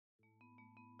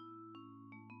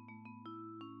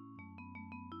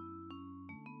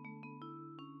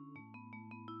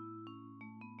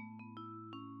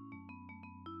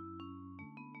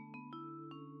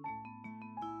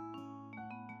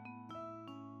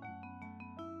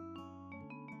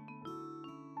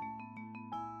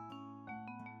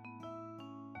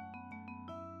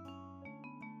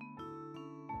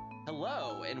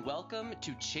Hello, and welcome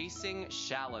to Chasing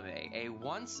Chalamet, a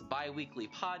once bi-weekly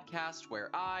podcast where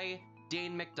I,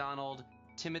 Dane McDonald,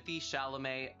 Timothy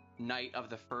Chalamet, Knight of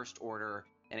the First Order,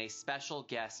 and a special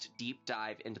guest deep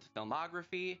dive into the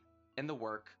filmography and the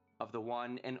work of the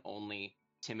one and only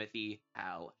Timothy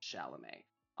Al Chalamet.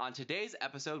 On today's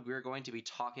episode, we're going to be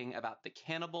talking about the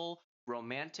cannibal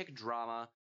romantic drama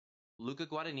Luca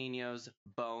Guadagnino's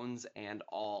Bones and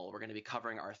All. We're going to be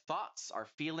covering our thoughts, our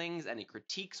feelings, any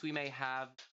critiques we may have,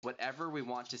 whatever we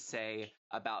want to say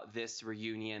about this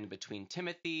reunion between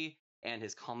Timothy and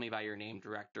his Call Me By Your Name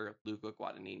director, Luca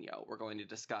Guadagnino. We're going to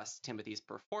discuss Timothy's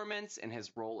performance and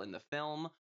his role in the film.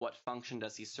 What function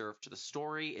does he serve to the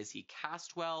story? Is he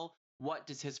cast well? What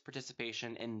does his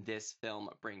participation in this film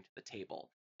bring to the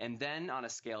table? And then on a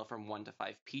scale from 1 to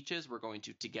 5 peaches, we're going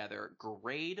to together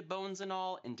grade Bones and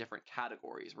All in different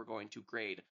categories. We're going to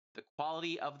grade the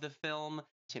quality of the film,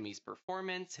 Timmy's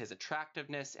performance, his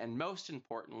attractiveness, and most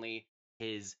importantly,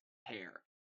 his hair.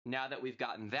 Now that we've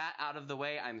gotten that out of the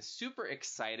way, I'm super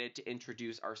excited to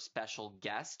introduce our special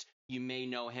guest. You may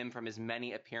know him from his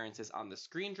many appearances on the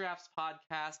Screen Drafts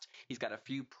podcast. He's got a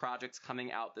few projects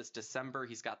coming out this December.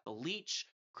 He's got The Leech,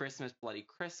 Christmas Bloody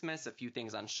Christmas, a few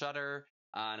things on Shudder.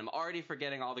 And I'm already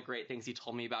forgetting all the great things he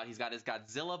told me about. He's got his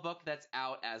Godzilla book that's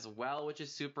out as well, which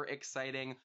is super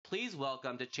exciting. Please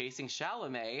welcome to Chasing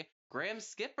Chalamet, Graham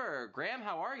Skipper. Graham,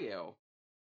 how are you?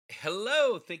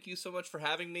 Hello, thank you so much for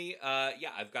having me.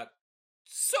 I've got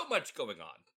so much going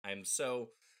on.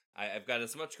 I've got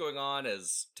as much going on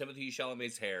as Timothy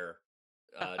Chalamet's hair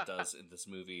does in this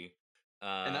movie.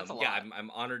 And that's a lot. Yeah,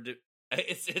 I'm honored to.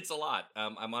 It's a lot.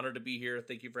 I'm honored to be here.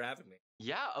 Thank you for having me.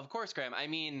 Yeah, of course, Graham. I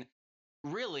mean,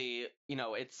 really,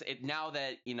 it's now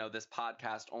that, this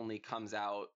podcast only comes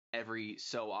out every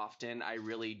so often, I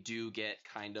really do get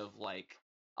kind of like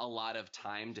a lot of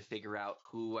time to figure out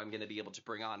who I'm going to be able to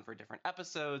bring on for different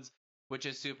episodes, which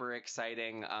is super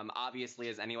exciting. Obviously,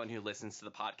 as anyone who listens to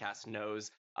the podcast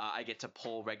knows, I get to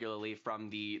pull regularly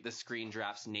from the Screen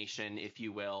Drafts Nation, if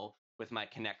you will, with my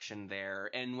connection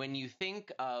there. And when you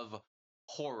think of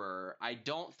horror, I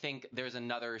don't think there's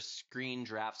another Screen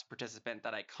Drafts participant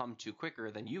that I come to quicker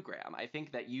than you, Graham. I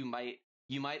think that you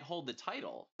might hold the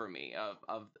title for me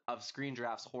of Screen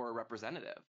Drafts horror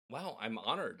representative. Wow, I'm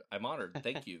honored.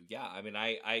 Thank you. Yeah, I mean,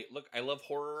 I look, I love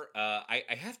horror. I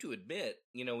have to admit,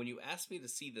 when you asked me to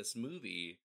see this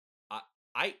movie,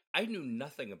 I knew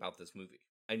nothing about this movie.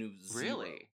 I knew zero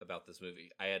about this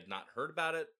movie. I had not heard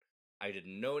about it. I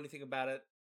didn't know anything about it.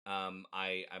 I'm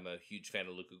a huge fan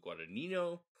of Luca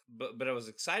Guadagnino, but I was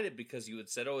excited because you had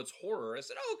said, "Oh, it's horror." I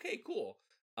said, "Oh, okay, cool."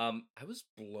 I was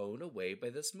blown away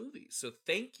by this movie. So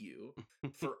thank you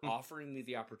for offering me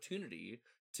the opportunity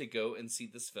to go and see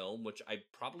this film, which I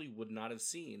probably would not have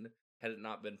seen had it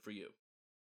not been for you.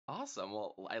 Awesome.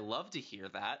 Well, I love to hear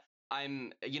that.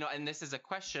 And this is a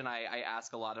question I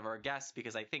ask a lot of our guests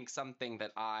because I think something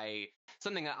that I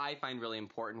find really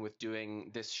important with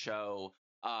doing this show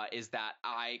is that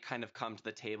I kind of come to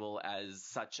the table as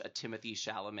such a Timothy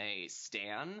Chalamet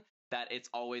stan that it's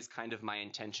always kind of my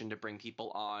intention to bring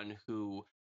people on who,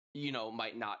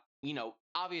 might not,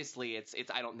 obviously it's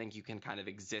I don't think you can kind of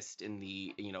exist in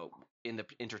the, in the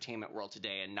entertainment world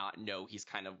today and not know he's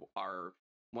kind of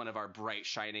one of our bright,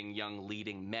 shining, young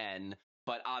leading men.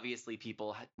 But obviously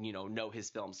people, know his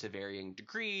films to varying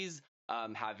degrees,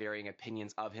 have varying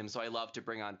opinions of him. So I love to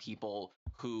bring on people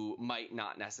who might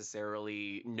not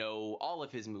necessarily know all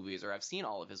of his movies or have seen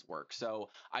all of his work. So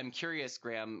I'm curious,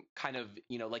 Graham, kind of,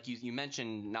 like you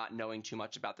mentioned not knowing too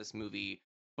much about this movie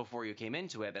before you came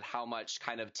into it, but how much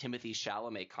kind of Timothy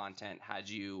Chalamet content had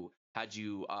you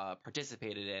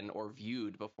participated in or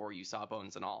viewed before you saw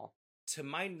Bones and All? To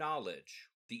my knowledge,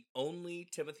 the only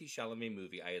Timothy Chalamet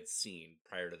movie I had seen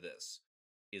prior to this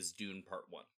is Dune Part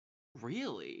 1.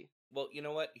 Really? Well, you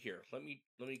know what? Here, let me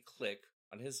click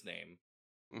on his name.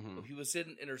 Mm-hmm. Oh, he was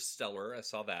in Interstellar. I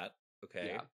saw that.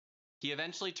 Okay. Yeah. He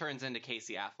eventually turns into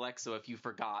Casey Affleck, so if you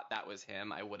forgot that was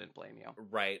him, I wouldn't blame you.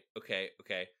 Right. Okay.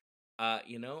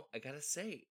 I gotta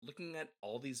say, looking at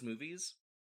all these movies,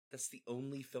 that's the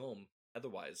only film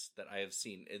otherwise that I have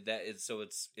seen.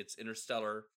 It's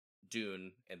Interstellar,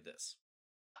 Dune, and this.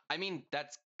 I mean,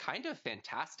 that's kind of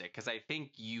fantastic because I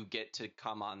think you get to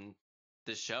come on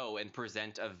the show and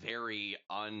present a very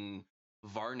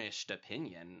unvarnished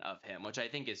opinion of him, which I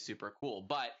think is super cool.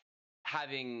 But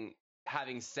having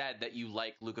said that you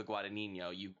like Luca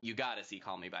Guadagnino, you got to see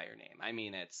Call Me By Your Name. I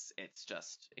mean, it's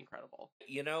just incredible.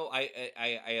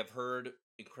 I have heard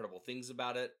incredible things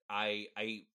about it. I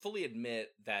fully admit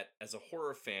that as a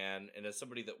horror fan and as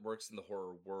somebody that works in the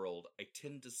horror world, I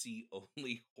tend to see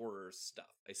only horror stuff.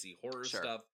 I see horror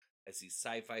stuff I see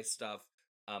sci-fi stuff.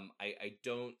 I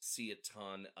don't see a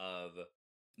ton of,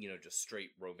 just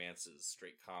straight romances,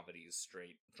 straight comedies,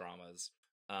 straight dramas.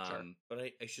 Sure. But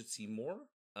I should see more.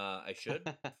 I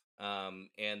should.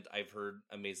 And I've heard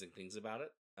amazing things about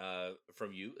it.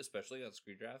 From you, especially on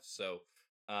Screen Drafts. So,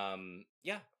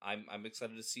 yeah, I'm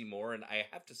excited to see more. And I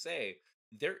have to say,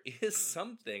 there is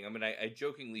something. I mean, I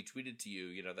jokingly tweeted to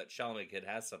you, that Chalamet kid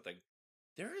has something.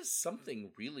 There is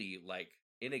something really like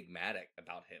enigmatic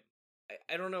about him.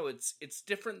 I don't know. It's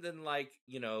different than like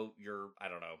I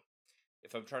don't know,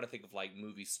 if I'm trying to think of like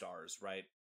movie stars, right?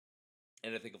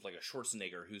 And I think of like a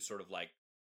Schwarzenegger who sort of like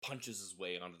punches his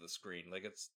way onto the screen. Like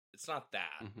it's not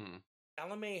that. Hmm.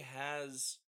 Chalamet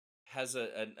has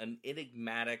an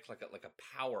enigmatic like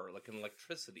a power, like an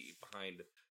electricity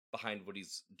behind what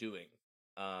he's doing.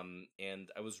 And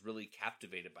I was really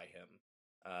captivated by him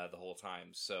the whole time.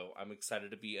 So I'm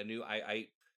excited to be a new. I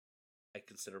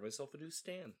consider myself a new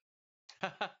stan.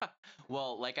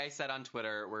 Well, like I said on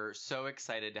Twitter, we're so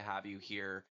excited to have you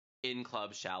here in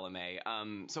Club Chalamet.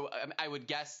 So I would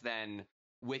guess then,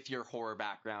 with your horror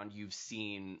background, you've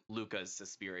seen Luca's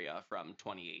Suspiria from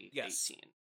 2018. Yes.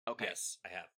 Okay. Yes, I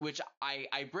have. Which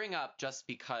I bring up just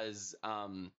because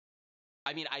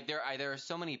I mean there are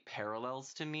so many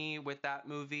parallels to me with that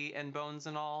movie and Bones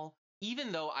and All.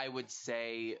 Even though I would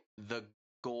say the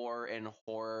gore and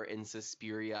horror in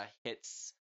Suspiria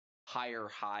hits higher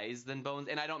highs than Bones,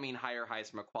 and I don't mean higher highs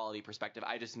from a quality perspective.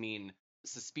 I just mean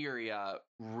Suspiria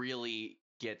really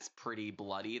gets pretty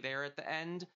bloody there at the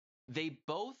end.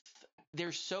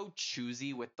 They're so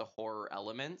choosy with the horror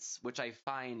elements, which I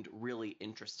find really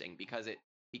interesting because it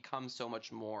becomes so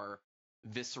much more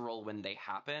visceral when they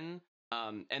happen.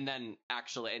 And then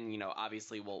actually, and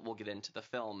obviously we'll get into the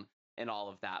film and all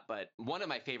of that, but one of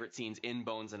my favorite scenes in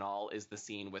Bones and All is the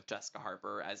scene with Jessica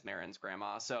Harper as Marin's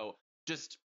grandma. So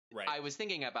just Right. I was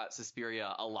thinking about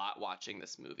Suspiria a lot watching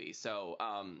this movie. So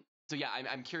yeah,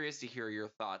 I'm curious to hear your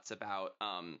thoughts about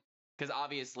because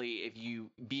obviously if you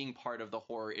being part of the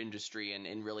horror industry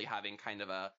and really having kind of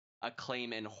a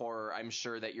claim in horror, I'm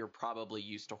sure that you're probably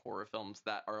used to horror films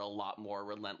that are a lot more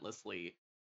relentlessly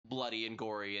bloody and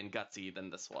gory and gutsy than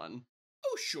this one.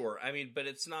 Oh, sure. I mean, but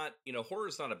it's not, horror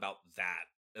is not about that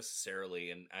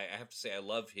necessarily. And I have to say, I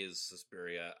love his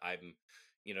Suspiria.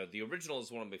 The original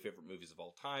is one of my favorite movies of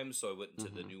all time. So I went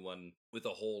into the new one with a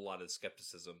whole lot of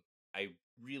skepticism. I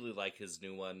really like his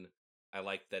new one. I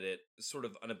like that it sort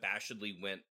of unabashedly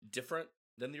went different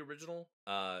than the original.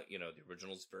 The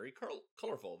original is very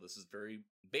colorful. This is very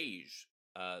beige.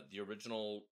 The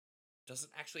original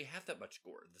doesn't actually have that much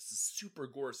gore. This is super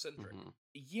gore centric.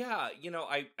 Yeah,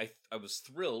 I was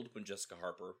thrilled when Jessica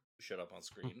Harper showed up on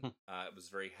screen. I was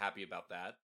very happy about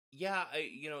that. Yeah,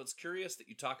 it's curious that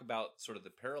you talk about sort of the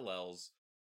parallels.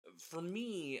 For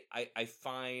me, I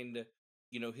find,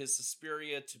 his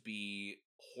Suspiria to be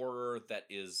horror that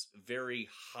is very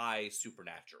high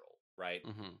supernatural, right?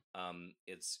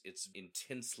 It's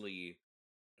intensely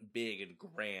big and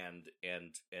grand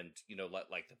and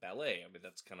like the ballet. I mean,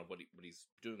 that's kind of what he's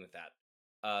doing with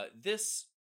that. This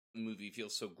movie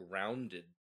feels so grounded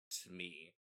to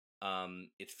me.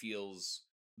 It feels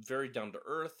very down to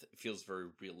earth. It feels very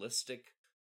realistic.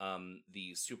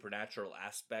 The supernatural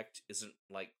aspect isn't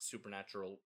like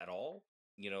supernatural at all.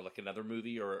 Like another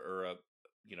movie or a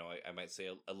I might say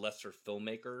a lesser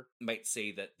filmmaker might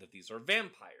say that these are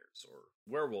vampires or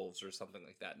werewolves or something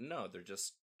like that. No,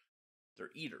 they're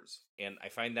eaters. And I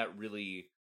find that really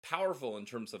powerful in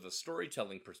terms of a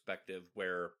storytelling perspective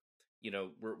where,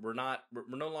 we're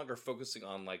no longer focusing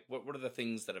on like, what are the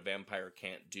things that a vampire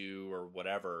can't do or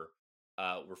whatever.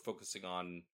 We're focusing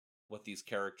on what these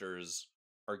characters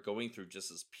are going through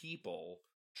just as people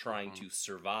trying to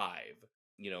survive,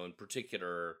 in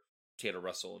particular, Taylor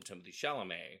Russell and Timothée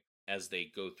Chalamet as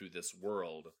they go through this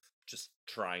world, just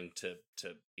trying to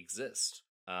exist.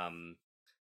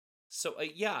 So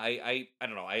yeah, I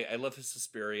don't know. I love his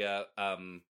Suspiria.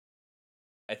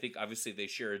 I think obviously they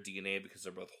share a DNA because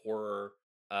they're both horror.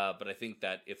 But I think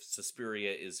that if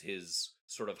Suspiria is his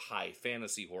sort of high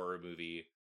fantasy horror movie,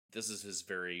 this is his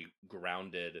very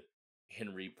grounded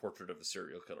Henry Portrait of a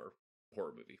Serial Killer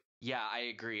horror movie. Yeah, I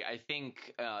agree. I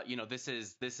think this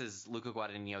is Luca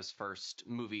Guadagnino's first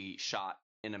movie shot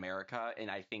in America,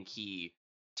 and I think he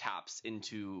taps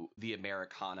into the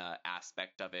Americana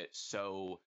aspect of it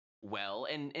so well,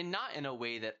 and not in a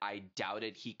way that I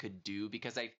doubted he could do,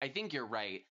 because I think you're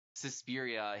right. His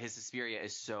Suspiria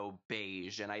is so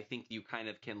beige, and I think you kind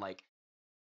of can like,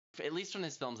 at least from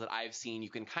his films that I've seen,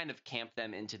 you can kind of camp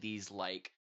them into these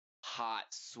like hot,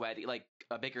 sweaty, like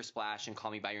A Bigger Splash and Call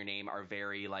Me by Your Name are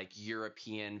very like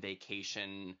European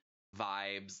vacation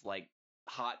vibes, like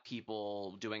hot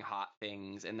people doing hot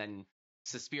things, and then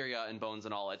Suspiria and Bones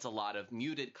and All, it's a lot of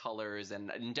muted colors,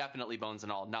 and definitely Bones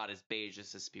and All not as beige as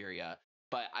Suspiria.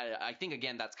 But I think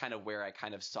again that's kind of where I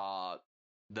kind of saw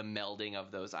the melding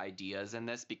of those ideas in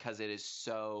this, because it is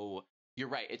so, you're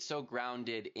right, it's so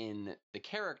grounded in the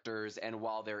characters, and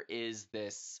while there is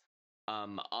this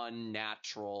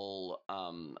unnatural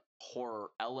horror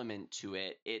element to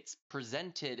it, it's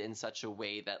presented in such a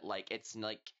way that like it's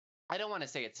like, I don't want to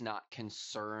say it's not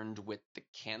concerned with the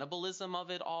cannibalism of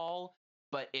it all,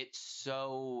 but it's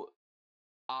so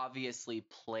obviously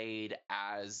played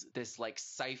as this like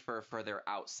cipher for their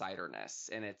outsiderness,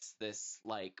 and it's this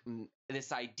like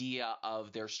this idea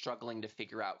of they're struggling to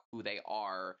figure out who they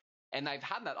are. And I've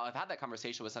had that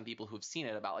conversation with some people who've seen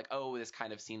it about like, oh, this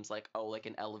kind of seems like, oh, like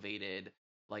an elevated,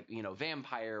 like, you know,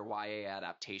 vampire YA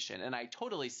adaptation, and I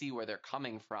totally see where they're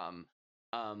coming from.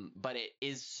 But it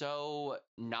is so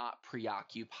not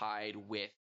preoccupied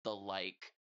with the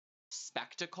like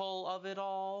spectacle of it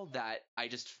all that I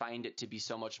just find it to be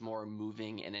so much more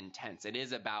moving and intense. It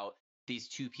is about these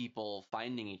two people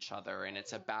finding each other, and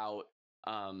it's about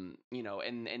you know,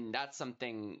 and that's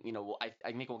something, you know,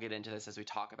 I think we'll get into this as we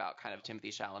talk about kind of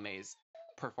Timothée Chalamet's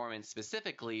performance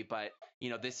specifically, but you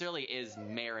know, this really is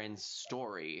Marin's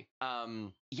story.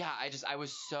 Yeah, I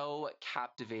was so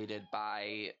captivated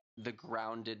by the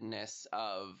groundedness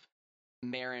of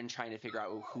Marin trying to figure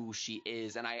out who she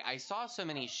is, and I saw so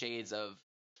many shades of,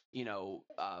 you know,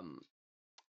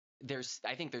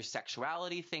 I think there's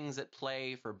sexuality things at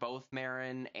play for both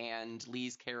Marin and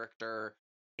Lee's character.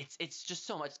 It's just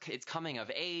so much. It's coming of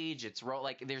age. It's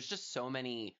like there's just so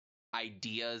many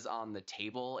ideas on the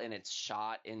table, and it's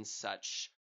shot in such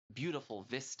beautiful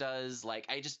vistas. Like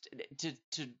I just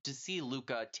to see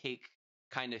Luca take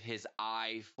kind of his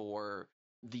eye for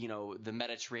the, you know, the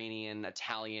Mediterranean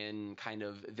Italian kind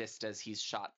of vistas he's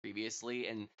shot previously,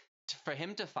 and for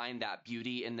him to find that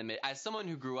beauty in the as someone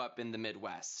who grew up in the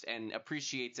Midwest and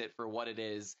appreciates it for what it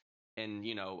is, and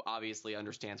you know, obviously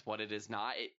understands what it is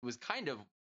not, it was kind of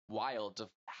wild to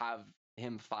have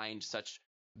him find such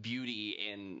beauty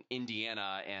in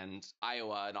Indiana and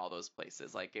Iowa and all those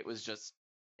places. Like it was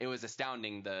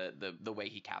astounding the way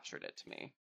he captured it to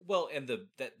me. Well, and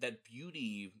that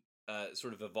beauty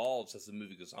sort of evolves as the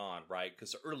movie goes on, right?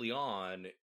 Because early on,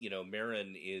 you know,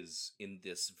 Marin is in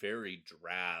this very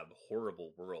drab,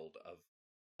 horrible world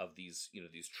of these, you know,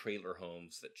 these trailer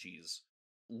homes that she's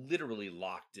literally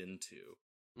locked into.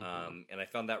 Mm-hmm. And I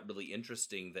found that really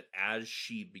interesting, that as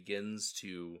she begins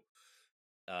to,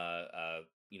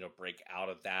 you know, break out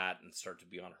of that and start to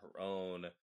be on her own,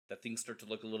 that things start to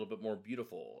look a little bit more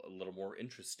beautiful, a little more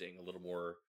interesting, a little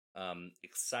more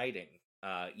exciting.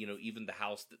 You know, even the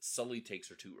house that Sully takes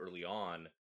her to early on,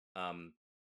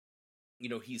 you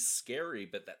know, he's scary,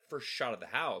 but that first shot of the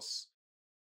house,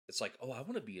 it's like, oh, I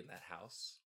want to be in that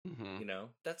house. Mm-hmm. You know,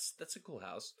 that's a cool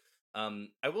house.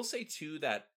 I will say too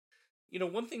that, you know,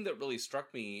 one thing that really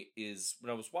struck me is when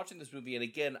I was watching this movie, and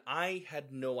again, I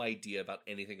had no idea about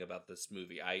anything about this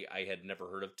movie. I had never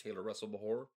heard of Taylor Russell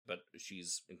before, but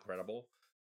she's incredible.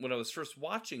 When I was first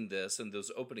watching this and those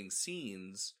opening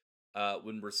scenes,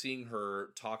 when we're seeing her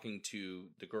talking to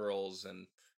the girls,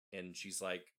 and she's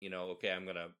like, you know, okay, I'm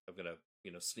gonna,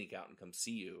 you know, sneak out and come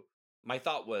see you. My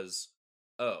thought was,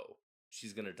 oh,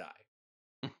 she's gonna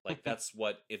die. Like that's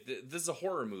what, if this is a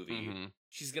horror movie, Mm-hmm.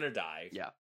 she's gonna die. Yeah.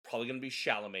 Probably gonna be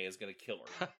Chalamet is gonna kill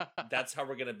her. That's how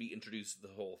we're gonna be introduced to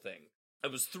the whole thing. I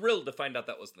was thrilled to find out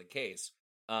that wasn't the case.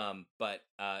 But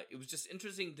it was just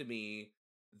interesting to me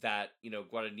that, you know,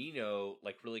 Guadagnino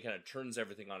like really kind of turns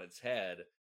everything on its head,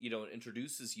 you know, and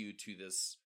introduces you to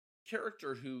this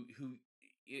character who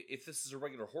if this is a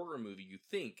regular horror movie, you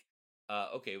think,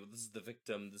 okay, well, this is the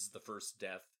victim, this is the first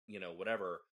death, you know,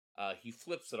 whatever. He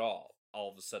flips it all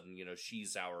of a sudden, you know,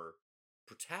 she's our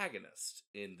protagonist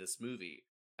in this movie.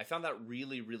 I found that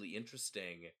really, really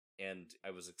interesting, and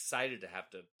I was excited to have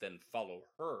to then follow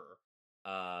her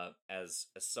as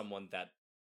someone that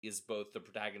is both the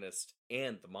protagonist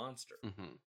and the monster.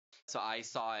 Mm-hmm. So I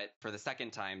saw it for the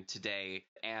second time today,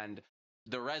 and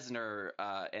the Reznor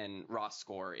and Ross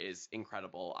score is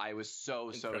incredible. I was so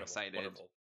excited Wonderful.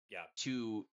 Yeah.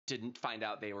 to find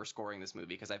out they were scoring this movie,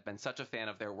 because I've been such a fan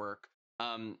of their work.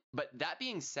 But that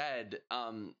being said,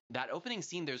 that opening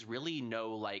scene, there's really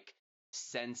no like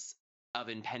sense of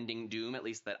impending doom, at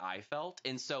least that I felt.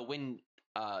 And so when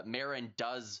Marin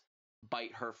does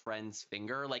bite her friend's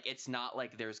finger, like it's not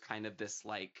like there's kind of this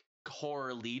like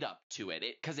horror lead up to it,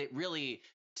 because it really,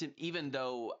 even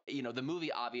though, you know, the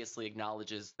movie obviously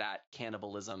acknowledges that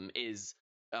cannibalism is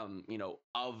you know,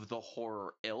 of the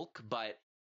horror ilk, but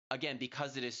again,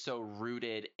 because it is so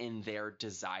rooted in their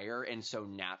desire and so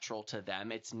natural to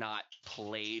them, it's not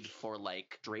played for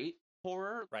like straight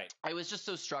horror. Right. I was just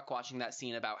so struck watching that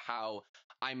scene about how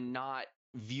I'm not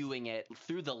viewing it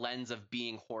through the lens of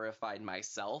being horrified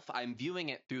myself. I'm viewing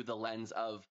it through the lens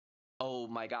of, oh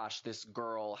my gosh, this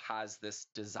girl has this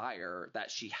desire that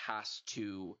she has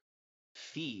to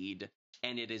feed,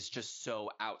 and it is just so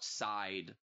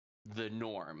outside the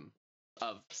norm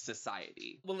of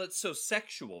society. Well, it's so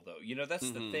sexual, though. You know, that's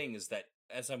the Mhm. thing, is that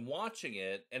as I'm watching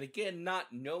it, and again,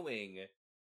 not knowing,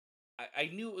 I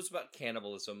knew it was about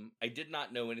cannibalism. I did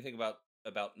not know anything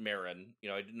about Marin. You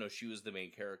know, I didn't know she was the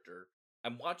main character.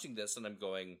 I'm watching this and I'm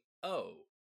going, oh,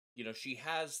 you know, she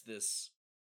has this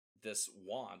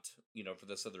want, you know, for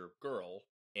this other girl,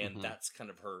 and Mhm. that's kind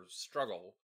of her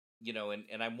struggle, you know,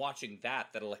 and I'm watching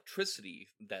that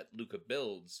electricity that Luca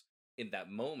builds in that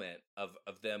moment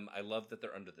of them. I love that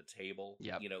they're under the table.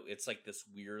 Yep. You know, it's like this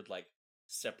weird like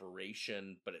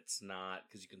separation, but it's not,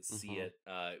 because you can see Mhm.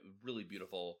 it. Really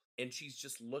beautiful. And she's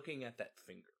just looking at that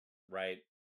finger, right?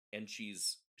 And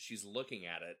she's looking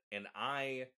at it, and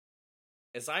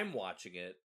as I'm watching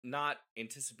it, not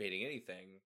anticipating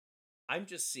anything, I'm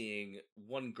just seeing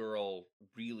one girl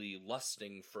really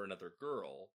lusting for another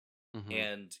girl,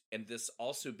 Mhm. and this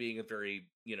also being a very,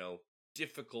 you know,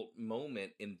 difficult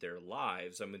moment in their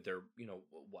lives. I mean, they're, you know,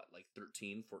 what, like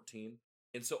 13, 14?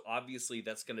 And so obviously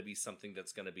that's going to be something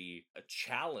that's going to be a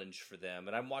challenge for them.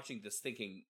 And I'm watching this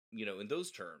thinking, you know, in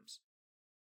those terms.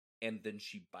 And then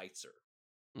she bites her.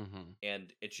 Mhm.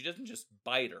 And she doesn't just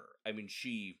bite her. I mean,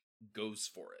 she goes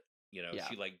for it. You know, Yeah.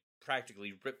 she like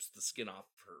practically rips the skin off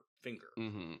her finger.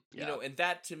 Mhm. You Yeah. know, and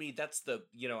that to me, that's the,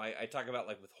 you know, I talk about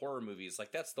like with horror movies,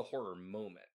 like that's the horror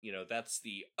moment. You know, that's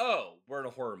the, oh, we're in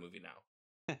a horror movie now.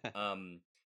 And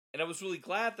I was really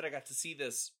glad that I got to see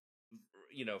this,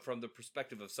 you know, from the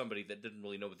perspective of somebody that didn't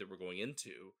really know what they were going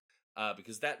into,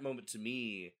 because that moment to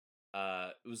me,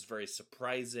 it was very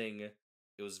surprising.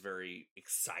 It was very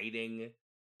exciting. It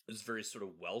was very sort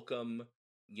of welcome,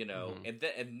 you know. Mhm.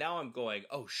 And now I'm going,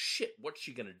 oh shit, what's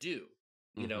she gonna do?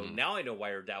 You know, Mhm. now I know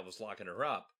why her dad was locking her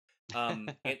up.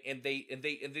 And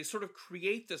they sort of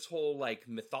create this whole like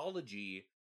mythology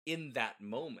in that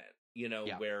moment, you know,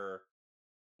 Yeah. where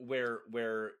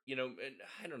you know, and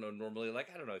I don't know, normally, like,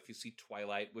 I don't know if you see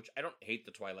Twilight, which I don't hate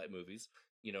the Twilight movies,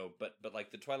 you know, but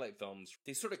like the Twilight films,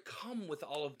 they sort of come with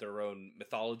all of their own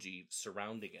mythology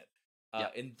surrounding it.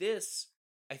 Yep. In this,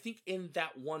 I think in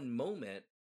that one moment,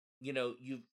 you know,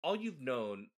 you've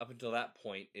known up until that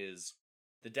point is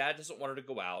the dad doesn't want her to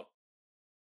go out.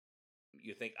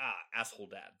 You think, asshole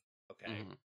dad. Okay.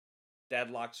 Mhm.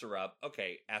 Dad locks her up.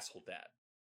 Okay, asshole dad.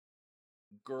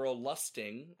 Girl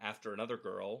lusting after another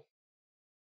girl.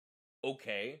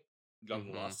 Okay, young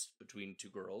Mhm. lust between two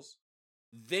girls.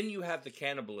 Then you have the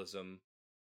cannibalism.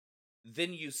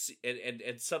 Then you see,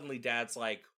 and suddenly dad's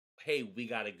like, hey, we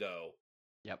gotta go.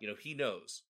 Yep. You know, he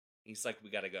knows. He's like, we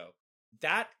gotta go.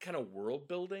 That kind of world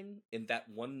building in that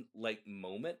one like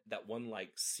moment, that one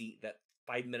like that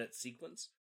 5-minute sequence,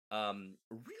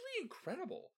 really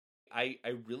incredible. I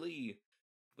really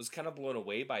was kind of blown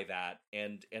away by that,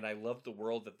 and I love the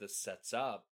world that this sets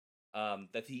up,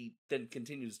 that he then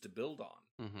continues to build on.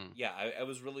 Mhm. Yeah, I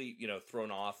was really, you know,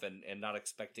 thrown off and not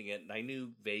expecting it, and I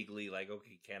knew vaguely like,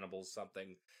 okay, cannibals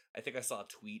something. I think I saw a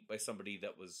tweet by somebody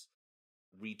that was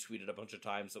retweeted a bunch of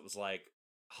times that was like,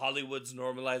 Hollywood's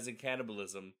normalizing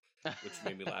cannibalism, which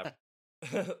made me laugh.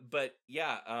 But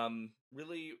yeah,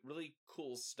 really really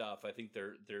cool stuff. I think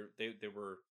they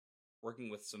were working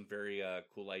with some very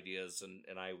cool ideas,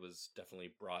 and I was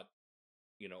definitely brought,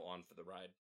 you know, on for the ride.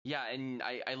 Yeah, and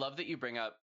I love that you bring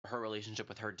up her relationship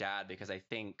with her dad, because I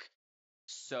think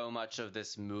so much of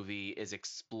this movie is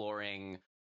exploring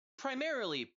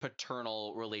primarily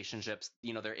paternal relationships.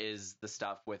 You know, there is the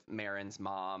stuff with Marin's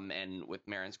mom and with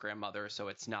Marin's grandmother, so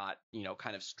it's not, you know,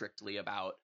 kind of strictly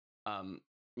about um,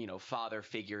 you know, father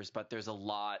figures, but there's a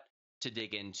lot to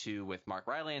dig into with Mark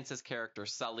Rylance's character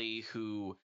Sully,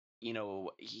 who, you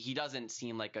know, he doesn't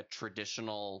seem like a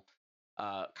traditional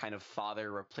kind of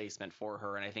father replacement for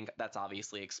her, and I think that's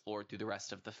obviously explored through the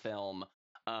rest of the film.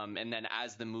 And then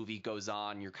as the movie goes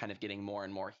on, you're kind of getting more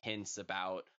and more hints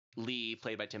about Lee,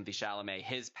 played by Timothy Chalamet,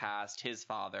 his past, his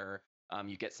father.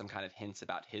 You get some kind of hints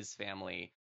about his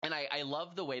family. And I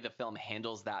love the way the film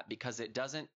handles that, because it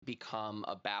doesn't become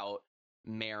about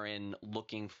Marin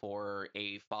looking for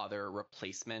a father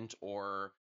replacement,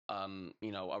 or,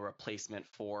 you know, a replacement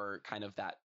for kind of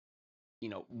that, you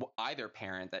know, either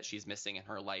parent that she's missing in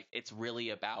her life. It's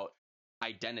really about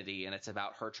identity, and it's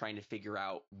about her trying to figure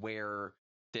out where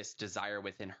this desire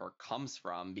within her comes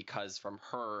from, because from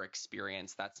her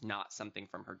experience, that's not something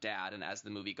from her dad. And as the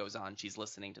movie goes on, she's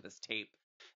listening to this tape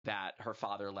that her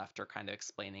father left her, kind of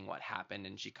explaining what happened.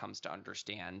 And she comes to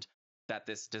understand that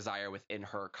this desire within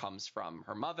her comes from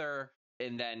her mother.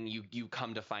 And then you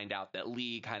come to find out that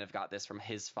Lee kind of got this from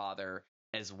his father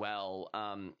as well.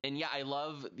 And yeah, I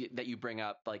love that you bring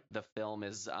up like the film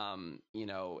is,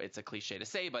 it's a cliche to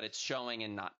say, but it's showing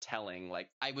and not telling. Like,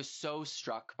 I was so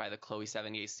struck by the Chloe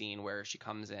Sevigny scene where she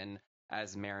comes in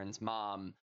as Marin's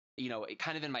mom. It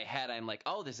kind of in my head, I'm like,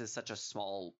 oh, this is such a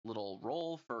small little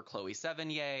role for Chloe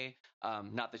Sevigny.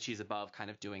 Not that she's above kind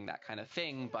of doing that kind of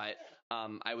thing, but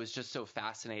I was just so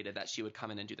fascinated that she would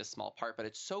come in and do this small part. But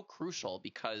it's so crucial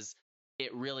because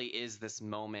it really is this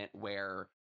moment where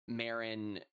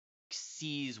Marin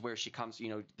sees where she comes.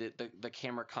 The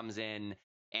camera comes in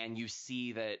and you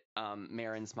see that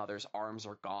Marin's mother's arms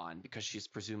are gone because she's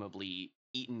presumably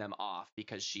eaten them off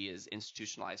because she is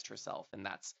institutionalized herself, and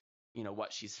that's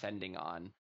what she's fending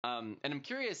on. And I'm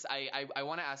curious, I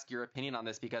want to ask your opinion on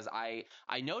this because I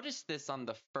noticed this on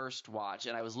the first watch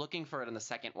and I was looking for it on the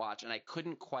second watch and I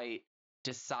couldn't quite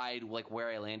decide like where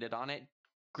I landed on it.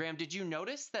 Graham, did you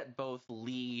notice that both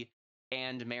Lee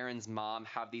and Marin's mom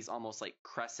have these almost like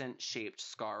crescent shaped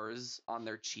scars on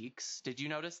their cheeks? Did you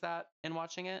notice that in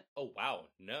watching it? Oh wow,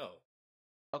 no.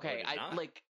 Okay,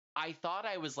 I thought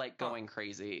I was like Huh. going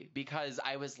crazy because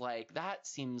I was like, that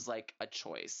seems like a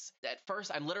choice. At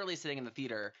first, I'm literally sitting in the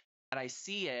theater and I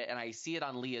see it and I see it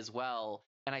on Lee as well.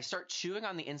 And I start chewing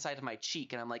on the inside of my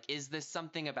cheek and I'm like, is this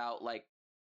something about like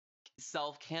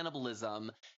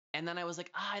self-cannibalism? And then I was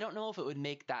like, I don't know if it would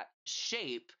make that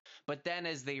shape. But then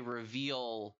as they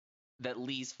reveal that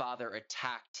Lee's father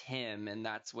attacked him, and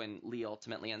that's when Lee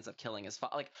ultimately ends up killing his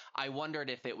father. Like, I wondered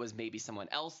if it was maybe someone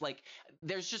else. Like,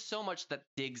 there's just so much that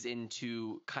digs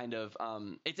into kind of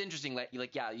it's interesting.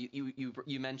 Like yeah,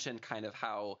 you mentioned kind of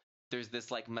how there's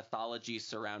this like mythology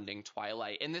surrounding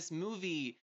Twilight. In this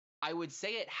movie, I would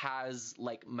say it has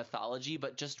like mythology,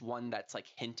 but just one that's like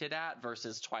hinted at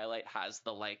versus Twilight has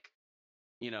the like,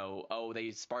 oh, they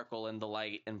sparkle in the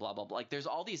light and blah blah blah. Like there's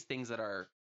all these things that are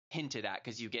hinted at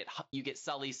because you get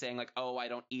Sully saying like, oh, I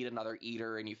don't eat another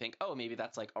eater, and you think, oh, maybe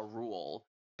that's like a rule.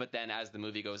 But then as the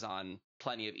movie goes on,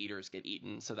 plenty of eaters get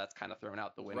eaten, so that's kind of thrown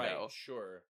out the window. Right,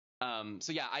 sure.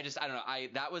 So yeah, I don't know.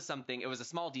 That was something. It was a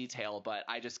small detail, but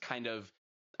I just kind of,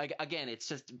 again, it's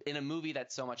just in a movie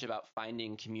that's so much about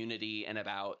finding community and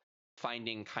about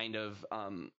finding kind of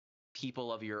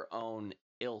people of your own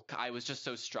ilk. I was just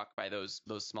so struck by those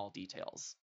small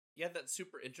details. Yeah, that's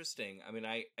super interesting. I mean,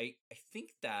 I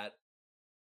think that,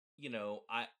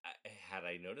 I had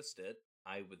I noticed it,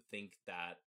 I would think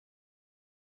that,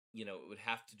 it would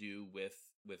have to do with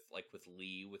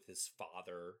Lee, with his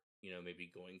father,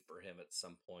 maybe going for him at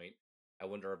some point. I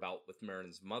wonder about with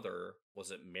Marin's mother.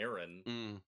 Was it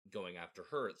Marin going after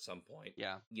her at some point?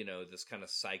 Yeah. This kind of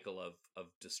cycle of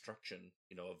destruction,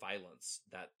 of violence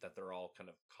that they're all kind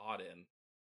of caught in.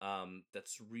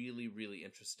 That's really, really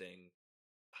interesting.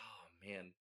 Oh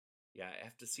man. Yeah, I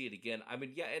have to see it again. I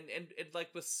mean, yeah, and like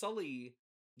with Sully,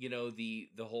 the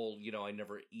whole, I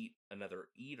never eat another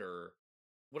eater.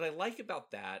 What I like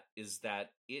about that is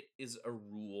that it is a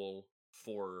rule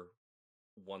for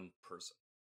one person.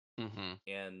 Mm-hmm.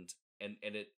 And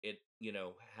it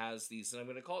has these, and I'm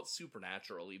going to call it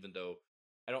supernatural, even though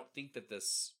I don't think that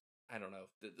this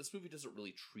movie doesn't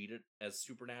really treat it as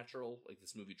supernatural. Like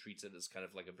this movie treats it as kind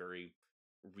of like a very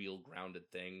real grounded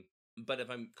thing. But if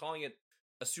I'm calling it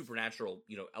a supernatural,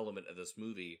 element of this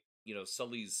movie,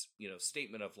 Sully's,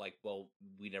 statement of like, well,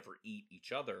 we never eat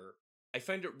each other, I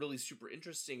find it really super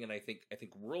interesting. And I think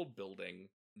world building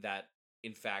that,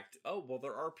 in fact, oh, well,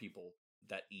 there are people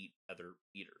that eat other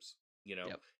eaters,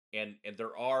 Yep. and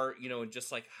there are, and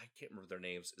just like, I can't remember their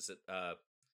names. Is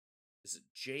it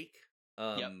Jake?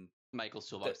 Yep. Michael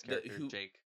Stuhlbarg's character,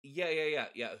 Jake.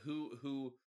 Yeah.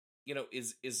 Who,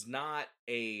 is not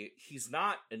he's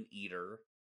not an eater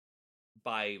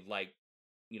by like,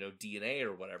 DNA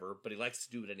or whatever, but he likes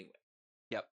to do it anyway.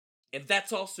 Yep. And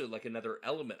that's also like another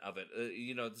element of it.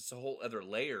 It's a whole other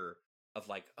layer of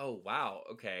like, oh wow,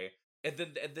 okay. And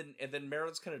then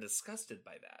Marin's kind of disgusted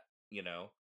by that.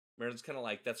 Marin's kind of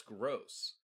like, that's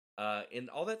gross. And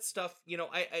all that stuff,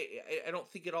 I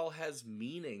don't think it all has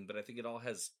meaning, but I think it all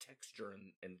has texture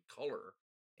and color.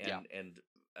 And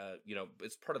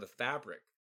it's part of the fabric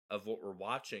of what we're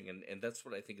watching. And that's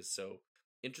what I think is so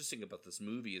interesting about this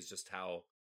movie, is just how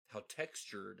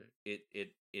textured it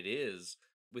is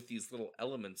with these little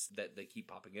elements that they keep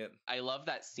popping in. I love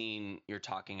that scene you're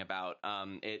talking about.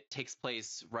 It takes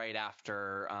place right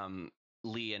after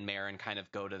Lee and Marin kind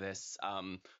of go to this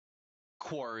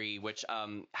quarry, which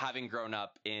having grown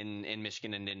up in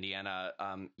Michigan and Indiana,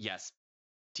 yes,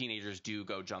 teenagers do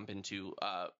go jump into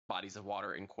bodies of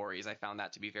water in quarries. I found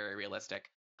that to be very realistic.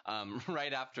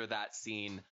 Right after that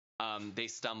scene, they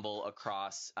stumble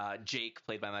across Jake,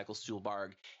 played by Michael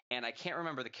Stuhlbarg, and I can't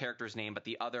remember the character's name, but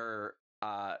the other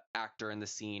actor in the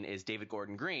scene is David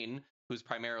Gordon Green, who's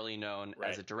primarily known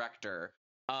as a director.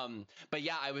 But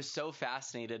yeah, I was so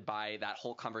fascinated by that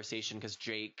whole conversation because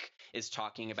Jake is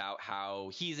talking about how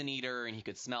he's an eater and he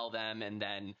could smell them, and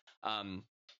then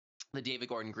the David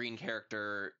Gordon Green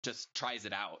character just tries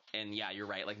it out. And yeah, you're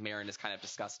right. Like Marin is kind of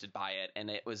disgusted by it. And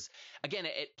it was, again,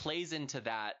 it plays into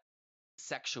that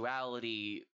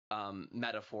sexuality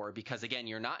metaphor because, again,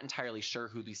 you're not entirely sure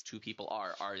who these two people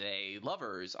are. Are they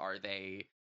lovers? Are they,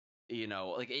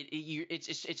 like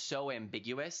it's so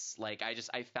ambiguous. Like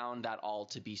I found that all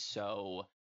to be so,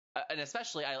 and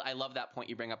especially I love that point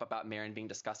you bring up about Marin being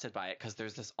disgusted by it because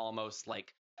there's this almost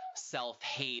like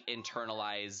self-hate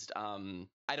internalized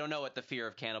I don't know what the fear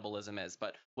of cannibalism is,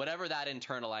 but whatever that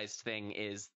internalized thing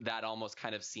is, that almost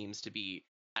kind of seems to be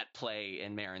at play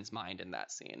in Marin's mind in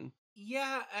that scene.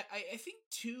 Yeah, I think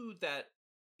too that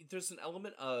there's an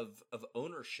element of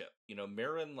ownership.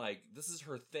 Marin, like, this is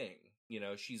her thing.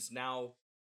 She's now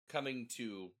coming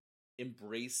to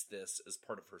embrace this as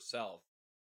part of herself.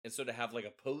 And so to have like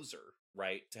a poser,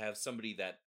 right? To have somebody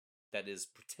that is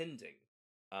pretending,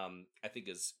 I think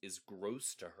is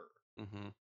gross to her. Mm-hmm.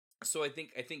 So I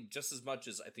think just as much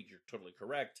as I think you're totally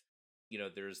correct,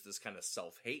 there's this kind of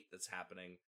self-hate that's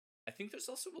happening. I think there's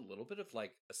also a little bit of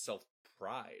like a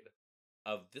self-pride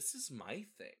of this is my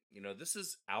thing. This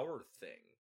is our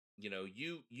thing.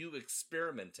 You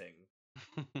experimenting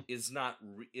is not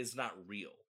real.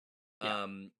 Yeah.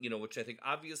 Which I think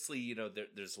obviously,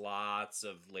 there's lots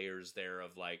of layers there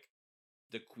of like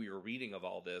the queer reading of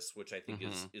all this, which I think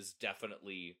is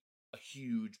definitely a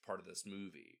huge part of this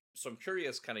movie. So I'm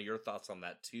curious kind of your thoughts on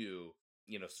that too,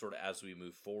 sort of as we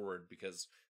move forward, because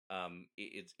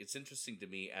it's interesting to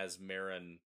me as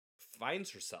Marin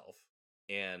finds herself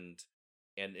and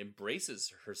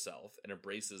embraces herself and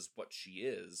embraces what she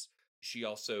is. She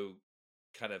also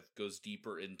kind of goes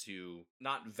deeper into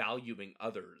not valuing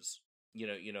others,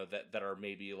 that are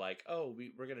maybe like, oh,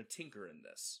 we're going to tinker in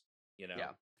this,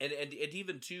 Yeah. And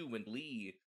even too, when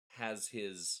Lee has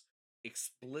his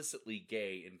explicitly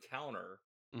gay encounter,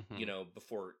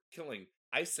 before killing,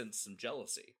 I sense some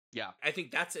jealousy. Yeah. I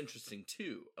think that's interesting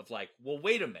too, of like, well,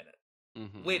 wait a minute.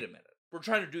 We're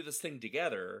trying to do this thing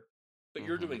together, but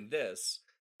you're doing this.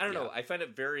 I don't know. I find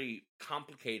it very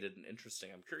complicated and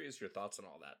interesting. I'm curious your thoughts on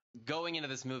all that. Going into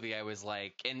this movie, I was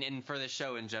like, and for the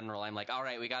show in general, I'm like, all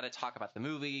right, we got to talk about the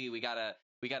movie. We gotta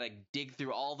dig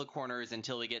through all the corners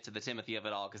until we get to the Timothy of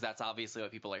it all, because that's obviously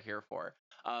what people are here for.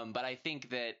 But I think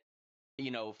that,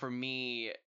 for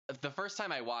me, the first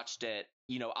time I watched it,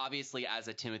 obviously as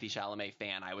a Timothy Chalamet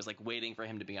fan, I was like waiting for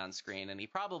him to be on screen, and he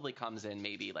probably comes in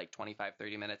maybe like 25,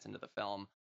 30 minutes into the film.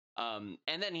 And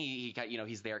then he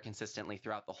he's there consistently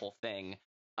throughout the whole thing.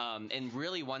 And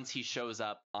really once he shows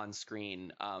up on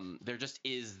screen, there just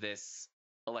is this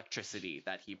electricity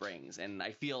that he brings. And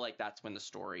I feel like that's when the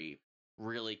story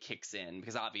really kicks in,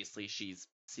 because obviously she's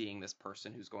seeing this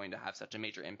person who's going to have such a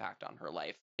major impact on her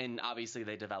life. And obviously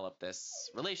they develop this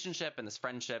relationship and this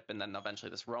friendship and then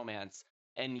eventually this romance.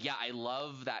 And yeah, I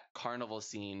love that carnival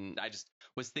scene. I just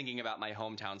was thinking about my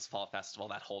hometown's fall festival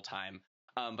that whole time.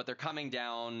 But they're coming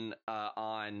down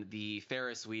on the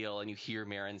Ferris wheel, and you hear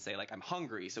Marin say, like, I'm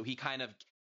hungry. So he kind of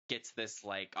gets this,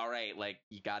 like, all right, like,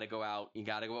 we got to go out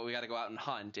and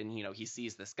hunt. And, he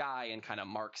sees this guy and kind of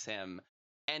marks him.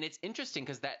 And it's interesting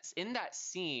because that's in that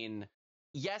scene.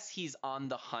 Yes, he's on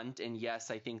the hunt. And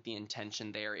yes, I think the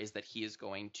intention there is that he is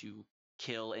going to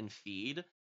kill and feed.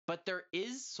 But there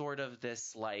is sort of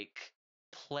this, like,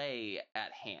 play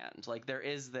at hand. Like, there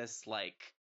is this,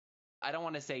 like, I don't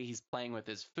want to say he's playing with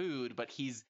his food, but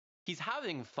he's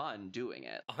having fun doing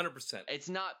it. 100%. It's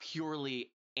not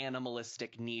purely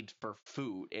animalistic need for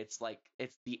food. It's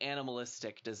the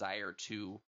animalistic desire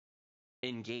to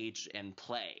engage and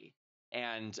play.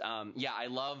 And yeah, I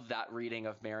love that reading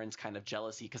of Marin's kind of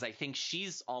jealousy, because I think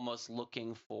she's almost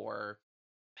looking for,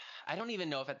 I don't even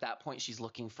know if at that point she's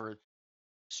looking for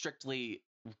strictly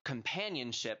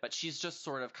companionship, but she's just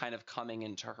sort of kind of coming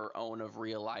into her own of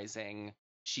realizing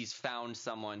she's found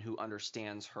someone who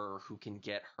understands her, who can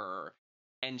get her,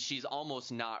 and she's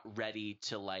almost not ready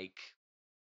to like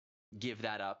give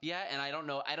that up yet. And I don't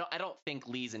know, I don't think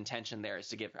Lee's intention there is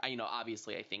to give her,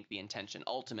 obviously I think the intention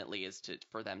ultimately is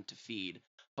for them to feed.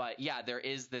 But yeah, there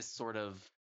is this sort of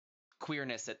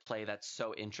queerness at play that's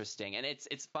so interesting. And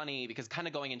it's funny because kind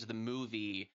of going into the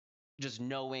movie, just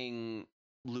knowing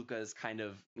Luca's kind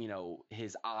of,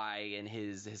 his eye and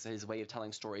his way of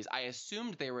telling stories, I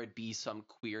assumed there would be some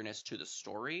queerness to the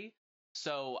story.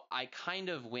 So I kind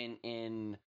of went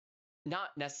in not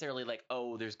necessarily like,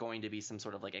 oh, there's going to be some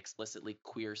sort of like explicitly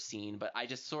queer scene, but I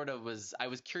just sort of I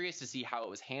was curious to see how it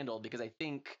was handled, because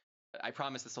I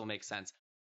promise this will make sense.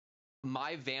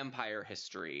 My vampire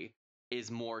history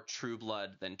is more True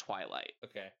Blood than Twilight.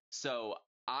 Okay. So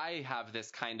I have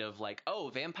this kind of like, oh,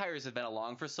 vampires have been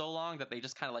along for so long that they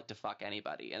just kind of like to fuck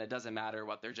anybody, and it doesn't matter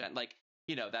what their like,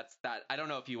 that's that. I don't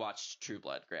know if you watched True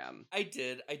Blood, Graham. I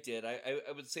did. I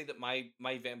would say that my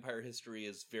vampire history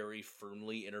is very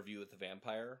firmly Interview with the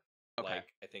Vampire. Okay.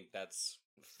 Like, I think that's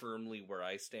firmly where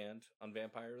I stand on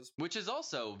vampires. Which is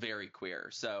also very queer.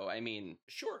 So, I mean...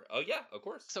 Sure. Oh, yeah, of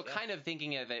course. So yeah. Kind of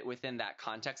thinking of it within that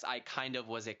context, I kind of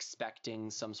was expecting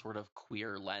some sort of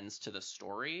queer lens to the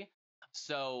story.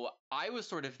 So I was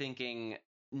sort of thinking,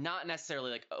 not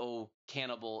necessarily like, oh,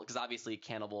 cannibal, because obviously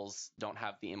cannibals don't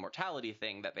have the immortality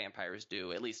thing that vampires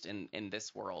do, at least in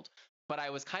this world. But I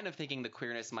was kind of thinking the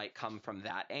queerness might come from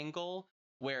that angle,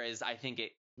 whereas I think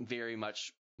it very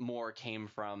much more came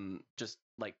from just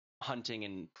like hunting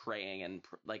and preying, and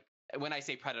like, when I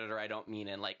say predator, I don't mean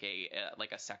in like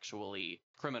a sexually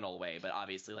criminal way, but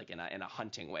obviously like in a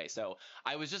hunting way. So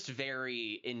I was just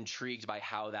very intrigued by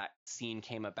how that scene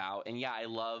came about. And yeah, I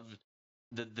love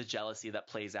the jealousy that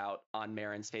plays out on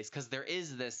Marin's face, because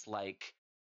there's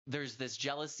this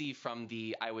jealousy from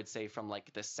I would say from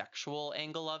like the sexual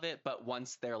angle of it, but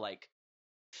once they're like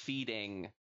feeding,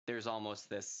 there's almost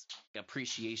this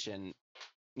appreciation,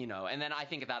 and then I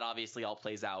think that obviously all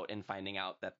plays out in finding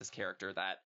out that this character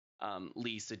that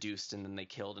Lee seduced and then they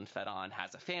killed and fed on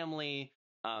has a family.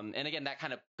 And again, that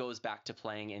kind of goes back to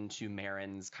playing into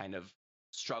Marin's kind of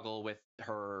struggle with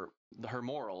her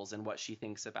morals and what she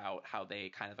thinks about how they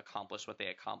kind of accomplish what they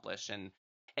accomplish. And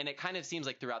it kind of seems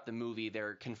like throughout the movie,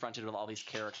 they're confronted with all these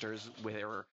characters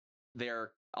where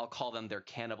I'll call them, their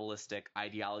cannibalistic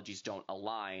ideologies don't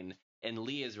align. And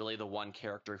Lee is really the one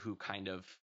character who kind of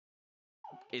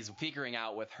is figuring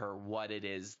out with her what it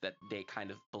is that they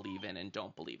kind of believe in and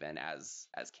don't believe in as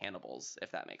cannibals,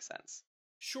 if that makes sense.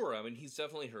 Sure. I mean, he's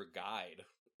definitely her guide.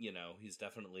 He's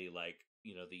definitely like,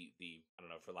 the I don't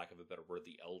know, for lack of a better word,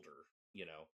 the elder.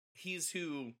 He's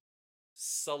who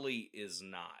Sully is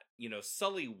not.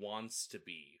 Sully wants to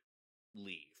be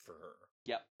Lee for her.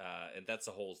 Yep. And that's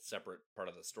a whole separate part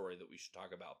of the story that we should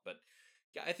talk about. But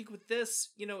yeah, I think with this,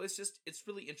 it's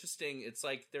really interesting. It's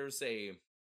like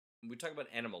we talk about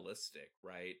animalistic,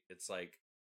 right? It's like,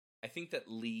 I think that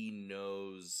Lee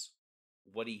knows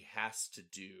what he has to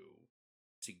do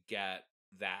to get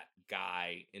that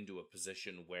guy into a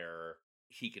position where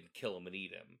he can kill him and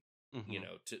eat him, mm-hmm.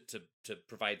 to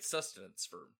provide sustenance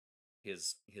for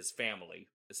his family,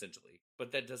 essentially.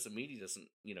 But that doesn't mean he doesn't,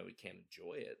 he can't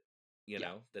enjoy it.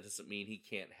 That doesn't mean he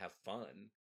can't have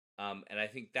fun. And I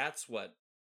think that's what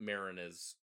Marin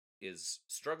is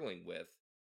struggling with.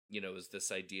 Is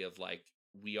this idea of like,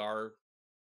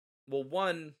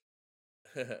 one,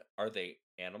 are they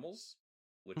animals?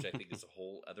 Which I think is a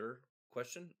whole other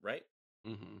question, right?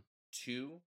 Mm-hmm.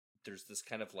 Two, there's this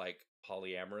kind of like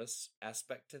polyamorous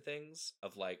aspect to things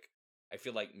of like, I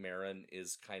feel like Marin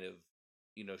is kind of,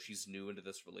 she's new into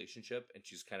this relationship and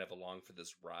she's kind of along for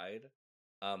this ride.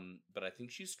 But I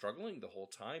think she's struggling the whole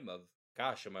time of,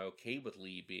 gosh, am I okay with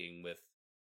Lee being with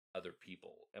other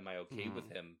people? Am I okay mm-hmm.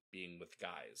 with him being with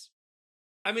guys?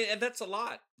 I mean, and that's a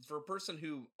lot for a person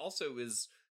who also is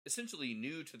essentially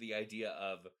new to the idea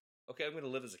of, okay, I'm going to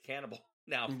live as a cannibal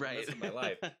now for the rest of my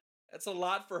life. That's a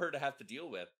lot for her to have to deal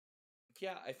with.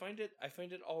 Yeah, I find it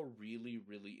all really,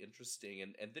 really interesting.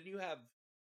 And then you have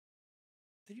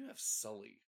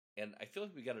Sully. And I feel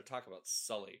like we got to talk about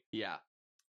Sully. Yeah.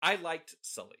 I liked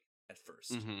Sully at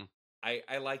first. Mm-hmm.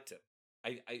 I liked him.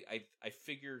 I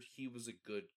figured he was a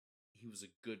good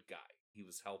guy. He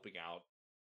was helping out,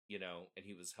 and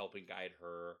he was helping guide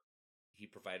her. He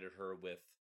provided her with,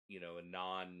 a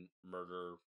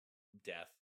non-murder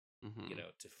death, mm-hmm.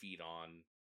 To feed on.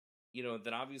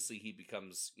 Then obviously he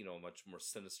becomes, a much more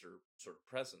sinister sort of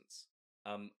presence.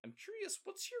 I'm curious,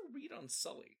 what's your read on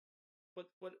Sully?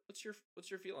 What's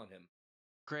your feel on him?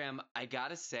 Graham, I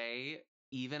gotta say,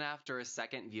 even after a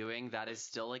second viewing, that is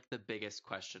still like the biggest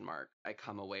question mark I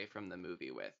come away from the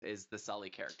movie with, is the Sully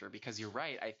character. Because you're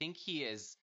right, I think he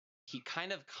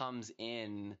kind of comes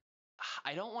in,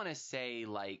 I don't want to say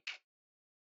like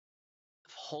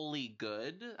wholly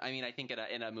good. I mean, I think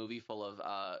in a movie full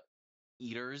of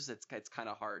eaters, it's kind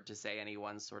of hard to say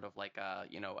anyone's sort of like a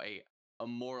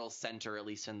moral center, at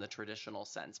least in the traditional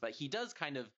sense. But he does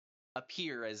kind of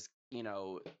appear as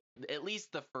at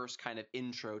least the first kind of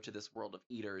intro to this world of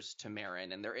eaters to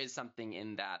Marin, and there is something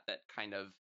in that kind of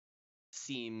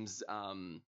seems,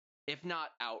 if not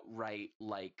outright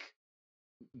like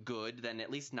good, then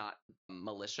at least not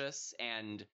malicious.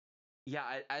 And yeah,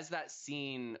 as that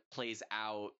scene plays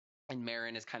out and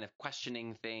Marin is kind of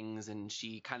questioning things, and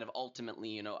she kind of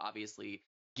ultimately, obviously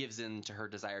gives in to her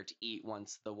desire to eat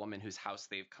once the woman whose house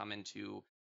they've come into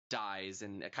dies.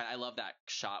 And I love that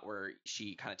shot where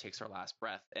she kind of takes her last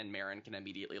breath and Marin can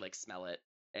immediately like smell it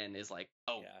and is like,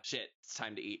 oh shit, it's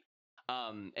time to eat.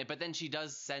 But then she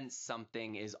does sense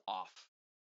something is off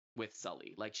with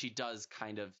Sully. Like she does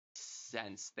kind of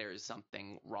sense there's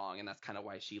something wrong, and that's kind of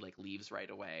why she like leaves right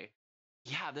away.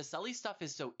 Yeah, the Sully stuff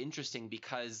is so interesting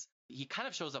because he kind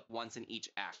of shows up once in each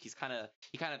act. He kind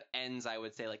of ends, I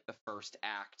would say, like the first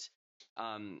act,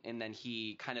 and then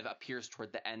he kind of appears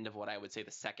toward the end of what I would say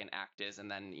the second act is, and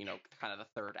then kind of the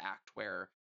third act where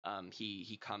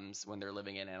he comes when they're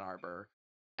living in Ann Arbor.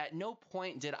 At no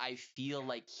point did I feel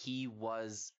like he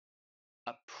was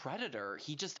a predator.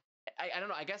 He just, I don't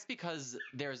know. I guess because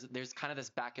there's kind of this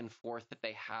back and forth that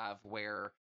they have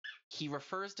where he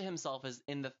refers to himself as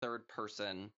in the third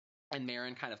person, and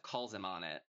Marin kind of calls him on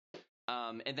it.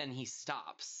 And then he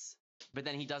stops, but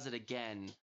then he does it again.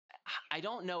 I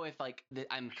don't know if like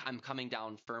I'm coming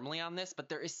down firmly on this, but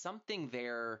there is something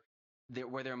there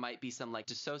where there might be some like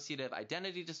dissociative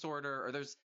identity disorder, or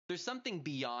there's something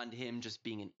beyond him just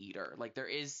being an eater. Like there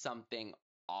is something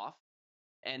off.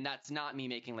 And that's not me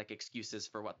making like excuses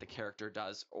for what the character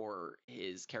does or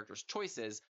his character's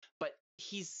choices, but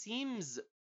he seems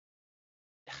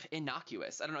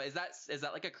innocuous. I don't know. Is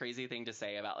that like a crazy thing to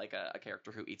say about like a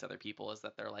character who eats other people? Is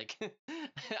that they're like,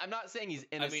 I'm not saying he's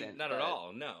innocent. I mean, not at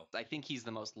all. No. I think he's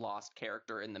the most lost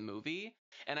character in the movie.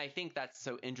 And I think that's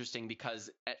so interesting because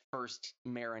at first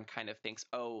Marin kind of thinks,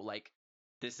 oh, like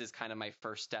this is kind of my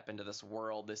first step into this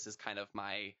world. This is kind of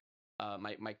my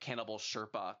my cannibal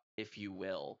Sherpa, if you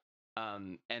will.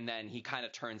 And then he kind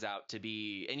of turns out to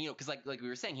be, and because like we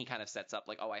were saying, he kind of sets up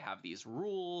like, oh, I have these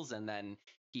rules, and then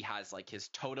he has like his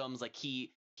totems. Like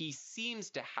he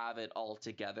seems to have it all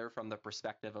together from the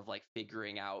perspective of like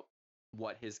figuring out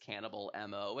what his cannibal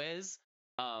MO is.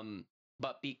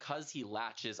 But because he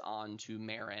latches on to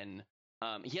Marin,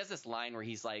 he has this line where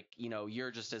he's like,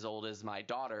 you're just as old as my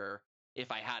daughter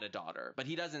if I had a daughter. But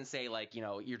he doesn't say like,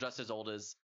 you're just as old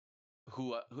as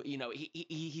who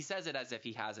he says it as if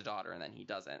he has a daughter, and then he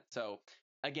doesn't. So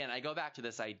again, I go back to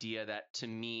this idea that to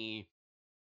me,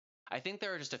 I think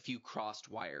there are just a few crossed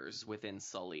wires within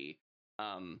Sully,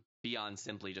 beyond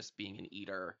simply just being an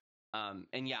eater.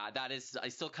 And yeah, that is, I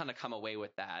still kind of come away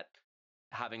with that,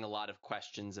 having a lot of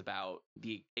questions about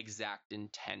the exact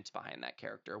intent behind that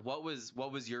character. What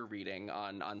was your reading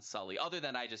on Sully, other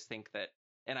than I just think that,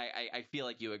 and I feel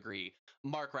like you agree,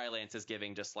 Mark Rylance is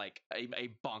giving just like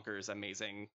a bonkers,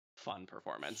 amazing, fun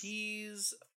performance.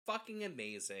 He's fucking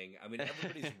amazing. I mean,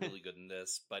 everybody's really good in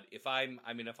this, but if I'm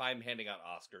handing out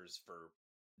Oscars for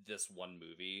this one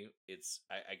movie,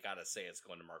 I gotta say it's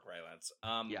going to Mark Rylance.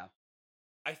 Yeah.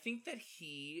 I think that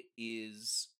he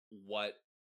is what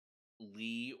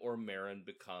Lee or Marin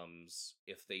becomes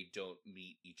if they don't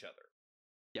meet each other.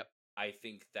 Yep. I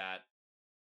think that,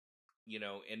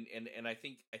 and I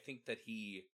think that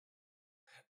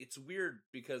it's weird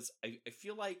because I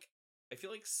feel like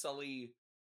Sully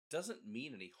doesn't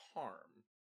mean any harm.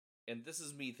 And this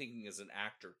is me thinking as an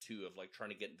actor too, of like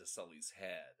trying to get into Sully's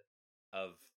head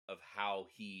of how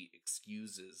he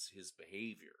excuses his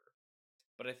behavior.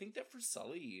 But I think that for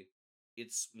Sully,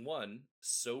 it's one,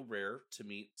 so rare to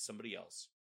meet somebody else.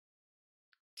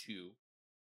 Two,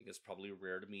 I think it's probably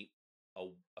rare to meet a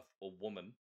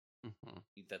woman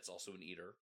that's also an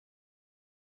eater.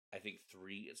 I think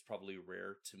three, it's probably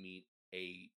rare to meet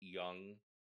a young,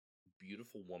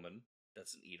 beautiful woman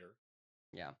that's an eater.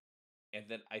 Yeah. And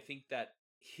then I think that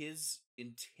his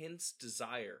intense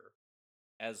desire,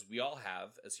 as we all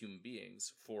have as human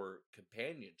beings, for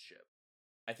companionship,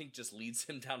 I think just leads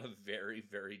him down a very,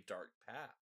 very dark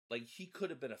path. Like, he could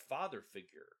have been a father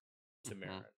figure to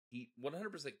Marin. He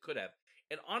 100% could have.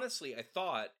 And honestly, I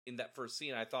thought in that first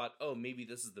scene, oh, maybe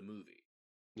this is the movie.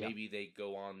 Yep. Maybe they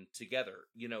go on together,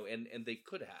 and they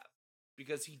could have,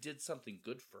 because he did something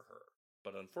good for her.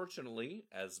 But unfortunately,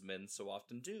 as men so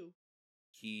often do,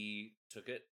 he took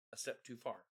it a step too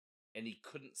far. And he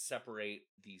couldn't separate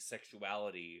the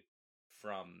sexuality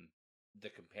from the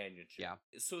companionship. Yeah.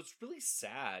 So it's really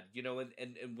sad,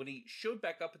 and when he showed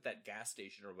back up at that gas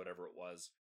station or whatever it was,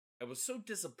 I was so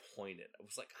disappointed. I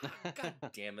was like, oh, God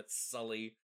damn it,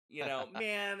 Sully.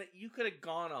 Man, you could have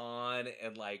gone on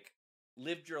and like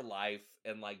lived your life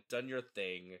and like done your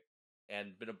thing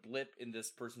and been a blip in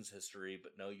this person's history,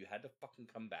 but no, you had to fucking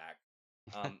come back.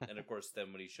 And of course,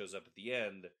 then when he shows up at the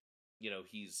end,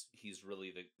 he's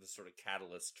really the sort of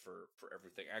catalyst for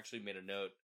everything. I actually made a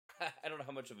note. I don't know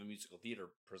how much of a musical theater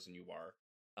person you are,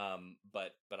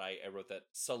 but I wrote that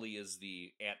Sully is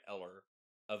the Aunt Eller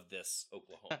of this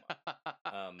Oklahoma.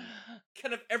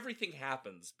 Kind of everything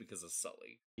happens because of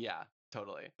Sully. Yeah,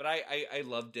 totally. But I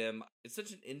loved him. It's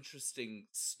such an interesting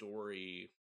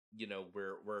story,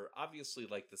 where obviously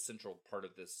like the central part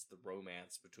of this is the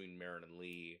romance between Marin and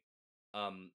Lee.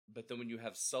 But then when you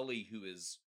have Sully,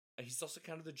 he's also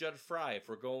kind of the Judd Fry, if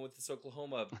we're going with this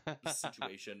Oklahoma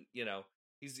situation,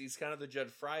 he's kind of the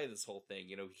Judd Fry of this whole thing.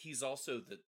 He's also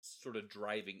the sort of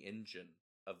driving engine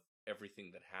of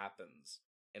everything that happens.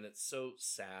 And it's so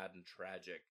sad and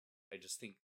tragic. I just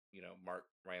think, Mark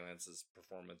Rylance's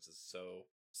performance is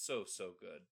so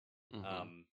good.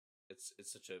 Mm-hmm. It's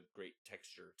such a great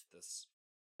texture to this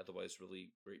otherwise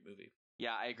really great movie.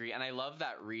 Yeah, I agree. And I love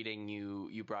that reading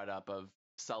you brought up of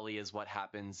Sully is what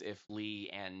happens if Lee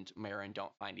and Marin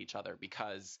don't find each other,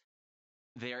 because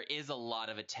there is a lot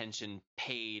of attention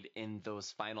paid in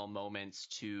those final moments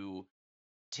to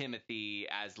Timothy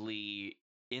as Lee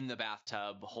in the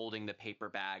bathtub holding the paper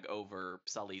bag over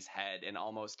Sully's head. And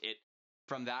almost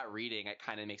from that reading, it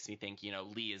kind of makes me think,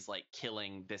 Lee is like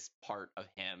killing this part of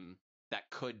him that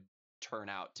could turn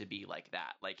out to be like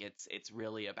that. Like it's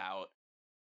really about,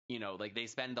 like they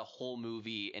spend the whole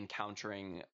movie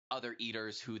encountering other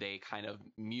eaters who they kind of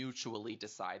mutually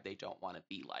decide they don't want to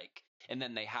be like. And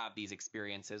then they have these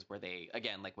experiences where they,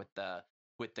 again, like with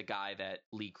the guy that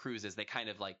Lee cruises, they kind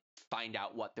of like find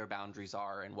out what their boundaries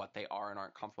are and what they are and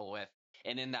aren't comfortable with.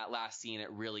 And in that last scene,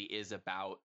 it really is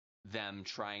about them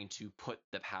trying to put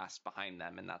the past behind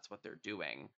them, and that's what they're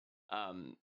doing.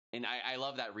 And I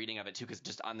love that reading of it too, because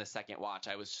just on the second watch,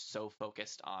 I was so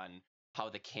focused on how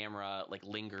the camera like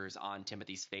lingers on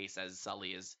Timothy's face as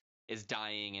Sully is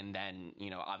dying, and then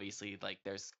obviously like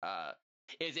there's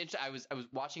it's interesting. I was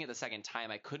watching it the second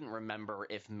time. I couldn't remember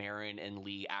if Marin and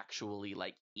Lee actually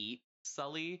like eat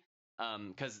Sully,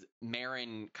 because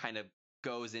Marin kind of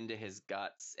goes into his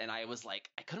guts, and I was like,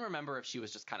 I couldn't remember if she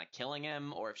was just kind of killing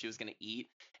him or if she was gonna eat.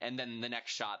 And then the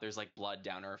next shot, there's like blood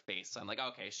down her face, so I'm like,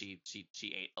 okay, she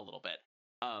ate a little bit.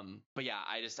 But yeah,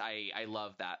 I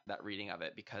love that reading of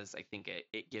it, because I think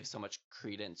it gives so much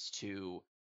credence to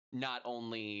not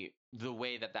only the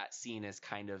way that scene is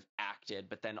kind of acted,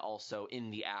 but then also in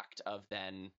the act of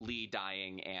then Lee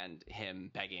dying and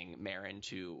him begging Marin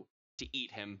to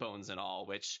eat him, bones and all,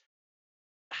 which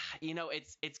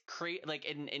it's crazy. Like,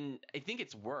 and I think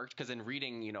it's worked, because in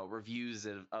reading reviews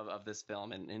of this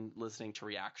film and listening to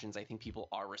reactions, I think people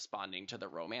are responding to the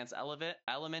romance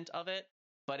element of it.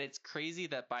 But it's crazy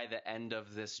that by the end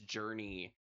of this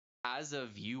journey, as a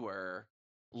viewer,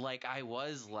 like I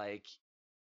was like,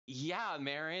 yeah,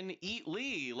 Marin, eat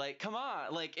Lee. Like, come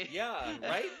on. Like, yeah,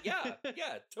 right? Yeah,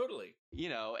 totally.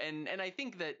 And I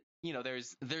think that,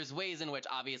 there's ways in which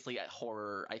obviously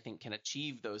horror, I think, can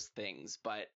achieve those things.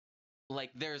 But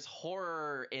like, there's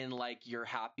horror in like, you're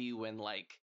happy when like,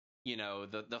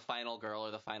 the final girl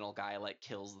or the final guy like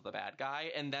kills the bad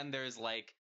guy. And then there's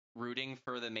like rooting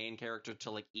for the main character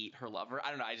to like eat her lover. I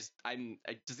don't know.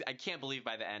 I can't believe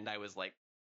by the end I was like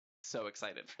so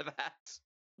excited for that.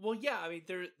 Well, yeah, I mean,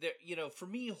 there, for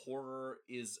me, horror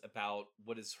is about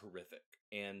what is horrific,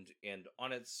 and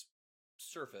on its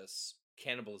surface,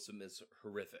 cannibalism is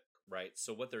horrific, right?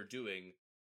 So what they're doing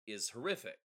is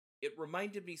horrific. It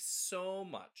reminded me so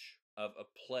much of a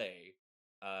play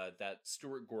that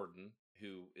Stuart Gordon,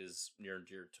 who is near and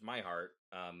dear to my heart,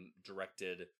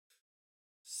 directed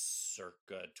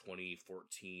circa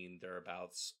 2014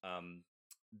 thereabouts,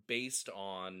 based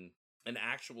on an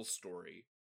actual story.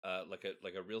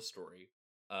 Like a real story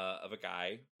of a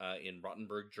guy in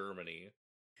Rottenburg, Germany,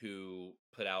 who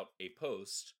put out a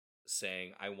post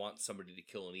saying, "I want somebody to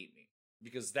kill and eat me,"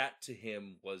 because that to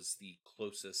him was the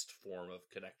closest form of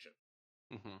connection.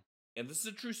 Mm-hmm. And this is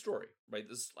a true story, right?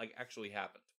 This like actually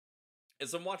happened.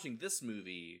 As I'm watching this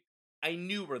movie, I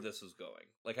knew where this was going.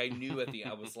 Like I knew at the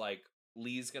end, I was like,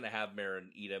 Lee's gonna have Marin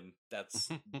eat him.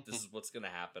 This is what's gonna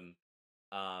happen.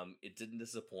 It didn't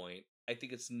disappoint. I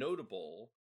think it's notable.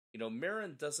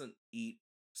 Marin doesn't eat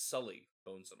Sully,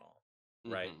 bones and all,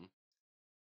 right? Mm-hmm.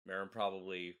 Marin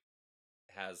probably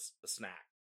has a snack,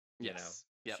 Yes.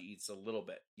 Yep. She eats a little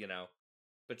bit,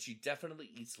 but she definitely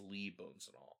eats Lee, bones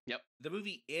and all. Yep. The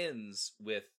movie ends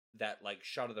with that like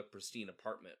shot of the pristine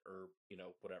apartment, or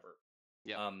whatever.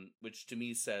 Yeah. Which to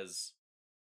me says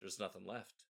there's nothing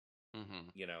left. Mm-hmm.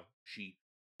 She,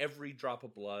 every drop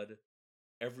of blood,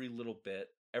 every little bit,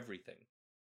 everything.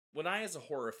 When I, as a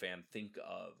horror fan, think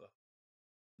of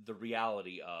the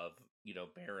reality of,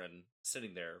 Baron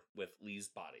sitting there with Lee's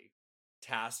body,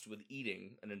 tasked with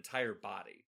eating an entire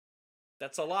body.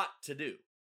 That's a lot to do,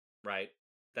 right?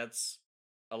 That's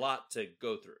a lot to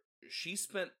go through. She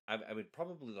spent, I mean,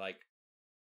 probably like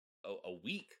a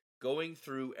week going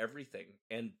through everything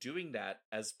and doing that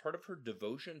as part of her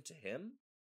devotion to him,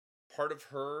 part of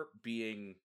her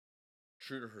being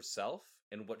true to herself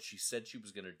and what she said she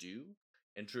was going to do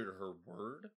and true to her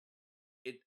word.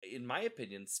 It, in my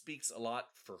opinion, speaks a lot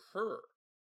for her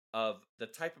of the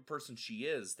type of person she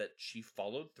is, that she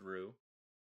followed through.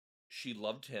 She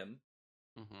loved him,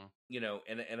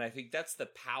 and I think that's the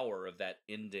power of that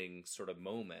ending sort of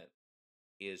moment,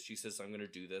 is she says, I'm going to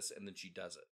do this, and then she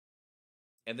does it.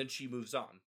 And then she moves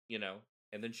on,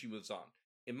 and then she moves on.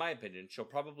 In my opinion, she'll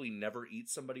probably never eat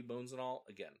somebody bones and all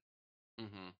again.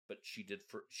 But she did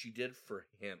for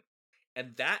him.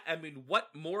 And that, I mean, what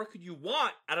more could you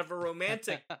want out of a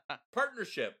romantic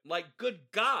partnership? Like, good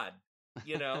God,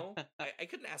 I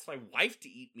couldn't ask my wife to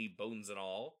eat me bones and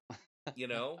all,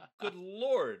 good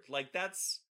Lord. Like,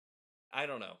 that's, I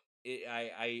don't know.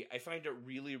 I find it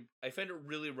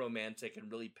really romantic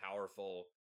and really powerful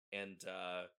and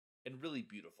really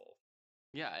beautiful.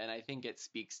 Yeah, and I think it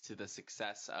speaks to the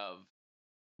success of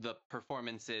the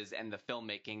performances and the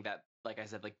filmmaking that, like I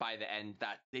said, like by the end,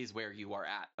 that is where you are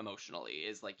at emotionally,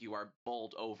 is like you are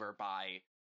bowled over by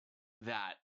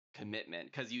that commitment.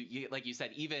 Because you like you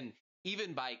said, even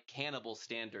by cannibal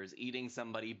standards, eating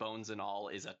somebody bones and all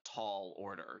is a tall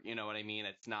order. You know what I mean?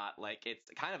 It's not like, it's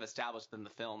kind of established in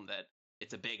the film that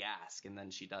it's a big ask, and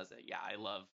then she does it. Yeah, I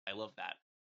love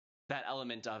that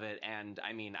element of it. And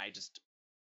I mean,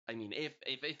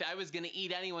 if I was gonna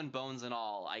eat anyone bones and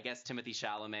all, I guess Timothy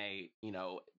Chalamet,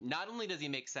 not only does he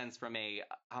make sense from a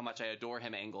how much I adore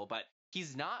him angle, but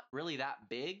he's not really that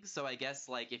big. So I guess,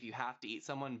 like, if you have to eat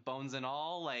someone bones and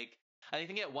all, like, I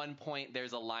think at one point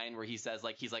there's a line where he says,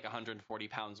 like, he's like 140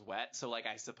 pounds wet. So, like,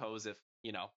 I suppose if,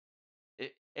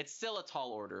 it's still a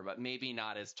tall order, but maybe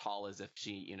not as tall as if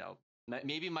she,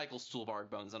 maybe Michael Stuhlbarg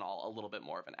bones and all, a little bit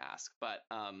more of an ask. But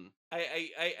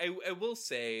I will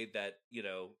say that,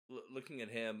 looking at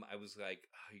him, I was like,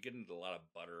 oh, you're getting a lot of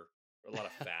butter or a lot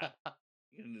of fat,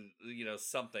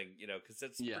 something, because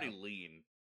it's Yeah. pretty lean,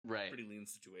 right, pretty lean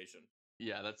situation.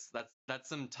 Yeah, that's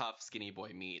some tough skinny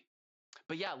boy meat.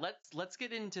 But yeah, let's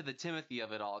get into the Timothy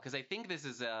of it all, because I think this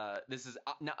is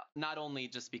not only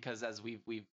just because, as we've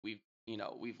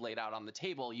laid out on the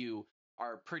table, you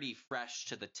are pretty fresh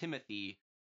to the Timothy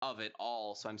of it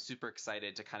all. So I'm super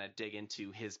excited to kind of dig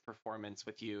into his performance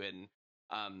with you and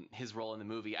his role in the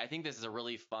movie. I think this is a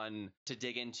really fun to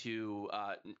dig into,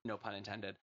 no pun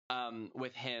intended,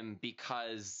 with him,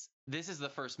 because this is the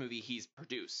first movie he's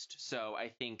produced. So I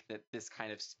think that this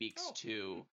kind of speaks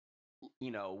to,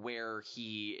 where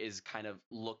he is kind of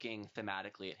looking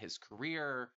thematically at his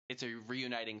career. It's a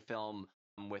reuniting film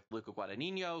with Luca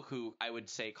Guadagnino, who I would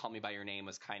say Call Me By Your Name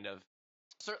was kind of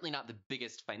certainly not the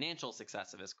biggest financial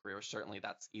success of his career. Certainly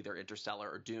that's either Interstellar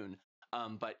or Dune.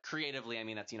 But creatively, I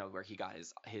mean, that's, where he got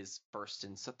his first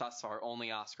and so thus far only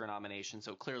Oscar nomination.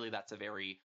 So clearly that's a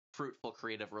very fruitful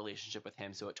creative relationship with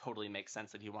him. So it totally makes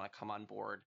sense that he'd want to come on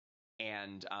board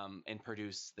and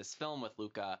produce this film with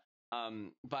Luca.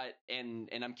 But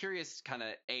I'm curious, kind of,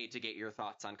 to get your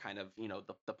thoughts on kind of,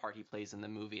 the part he plays in the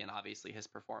movie and obviously his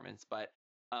performance. But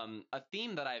a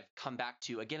theme that I've come back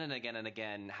to again and again and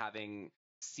again, having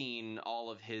seen all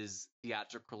of his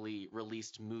theatrically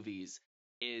released movies,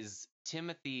 is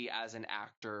Timothy as an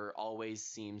actor always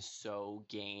seems so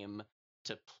game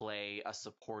to play a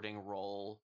supporting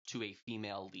role to a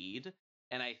female lead.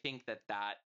 And I think that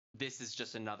this is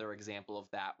just another example of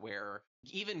that, where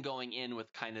even going in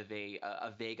with kind of a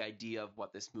vague idea of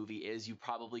what this movie is, you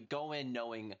probably go in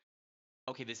knowing,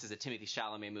 okay, this is a Timothy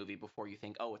Chalamet movie, before you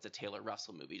think, oh, it's a Taylor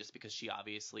Russell movie, just because she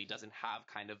obviously doesn't have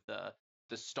kind of the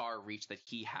star reach that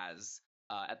he has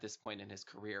at this point in his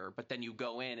career. But then you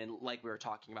go in, and like we were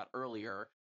talking about earlier,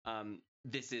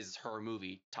 this is her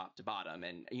movie top to bottom.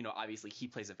 And, obviously he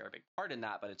plays a very big part in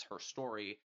that, but it's her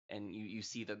story. And you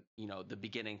see the, the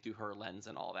beginning through her lens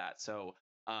and all that. So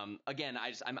again,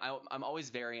 I'm always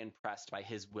very impressed by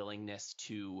his willingness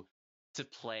to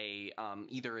play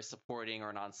either a supporting or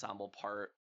an ensemble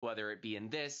part, whether it be in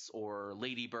this or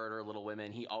Lady Bird or Little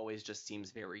Women. He always just seems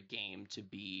very game to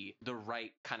be the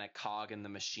right kind of cog in the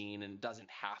machine, and doesn't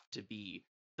have to be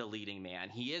the leading man.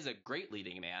 He is a great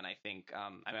leading man, I think.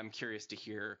 I'm curious to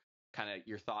hear kind of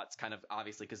your thoughts, kind of,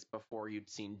 obviously, because before you'd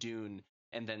seen Dune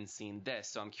and then seen this.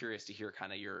 So I'm curious to hear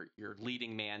kind of your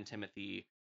leading man, Timothy,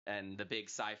 and the big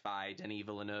sci-fi Denis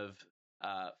Villeneuve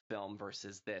film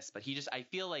versus this. But I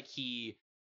feel like he,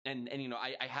 and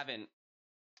I haven't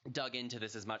dug into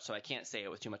this as much, so I can't say it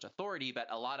with too much authority, but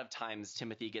a lot of times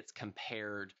Timothy gets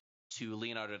compared to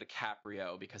Leonardo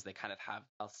DiCaprio because they kind of have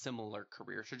a similar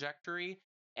career trajectory.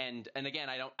 And again,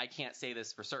 I can't say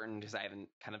this for certain because I haven't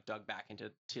kind of dug back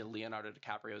into Leonardo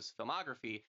DiCaprio's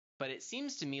filmography, but it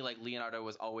seems to me like Leonardo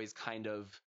was always kind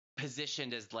of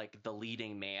positioned as like the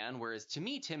leading man, whereas to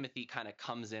me Timothy kind of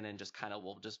comes in and just kind of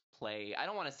will just play, I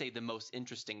don't want to say the most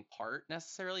interesting part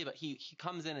necessarily, but he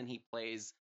comes in and he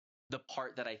plays the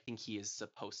part that I think he is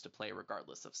supposed to play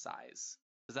regardless of size.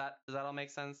 Does that all make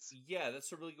sense? Yeah,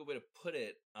 that's a really good way to put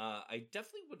it. I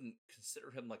definitely wouldn't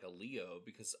consider him like a Leo,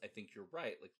 because I think you're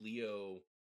right. Like Leo,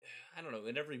 I don't know,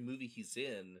 in every movie he's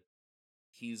in,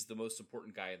 he's the most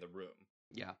important guy in the room.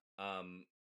 Yeah.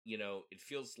 It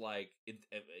feels like in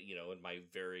my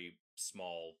very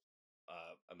small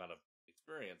amount of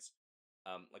experience,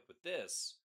 like with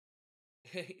this,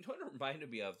 you know what it reminded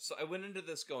me of? So I went into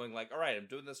this going like, all right, I'm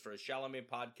doing this for a Chalamet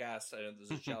podcast. I know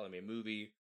this is a Chalamet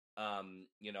movie. I'm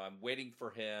waiting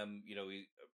for him. He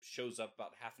shows up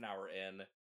about half an hour in.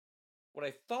 What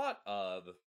I thought of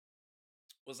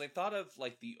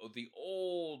like the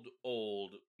old,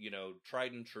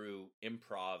 tried and true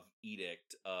improv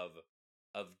edict of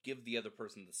give the other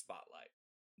person the spotlight.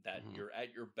 That you're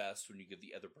at your best when you give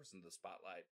the other person the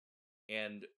spotlight.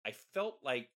 And I felt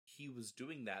like he was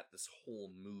doing that this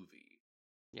whole movie.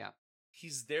 Yeah.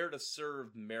 He's there to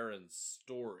serve Marin's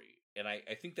story. And I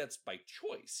think that's by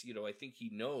choice. I think he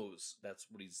knows that's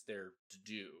what he's there to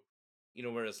do.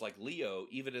 Whereas like Leo,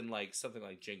 even in like something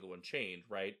like Django Unchained,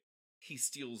 right? He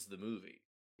steals the movie.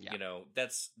 Yeah.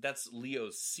 That's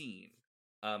Leo's scene.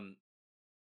 Chalamet,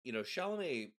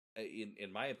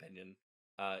 in my opinion,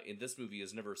 in this movie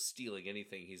is never stealing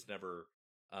anything. He's never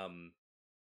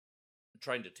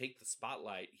trying to take the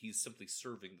spotlight. He's simply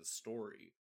serving the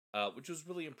story, which was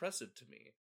really impressive to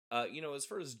me. As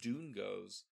far as Dune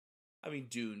goes, I mean,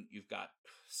 Dune, you've got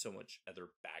so much other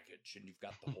baggage, and you've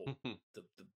got the whole the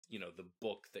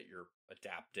book that you're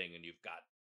adapting, and you've got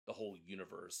the whole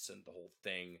universe and the whole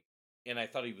thing. And I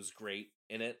thought he was great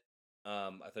in it.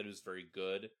 I thought he was very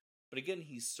good. But again,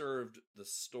 he served the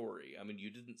story. I mean,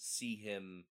 you didn't see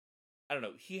him. I don't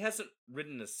know. He hasn't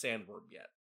ridden a sandworm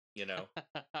yet.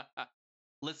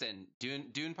 Listen,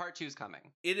 Dune Part 2 is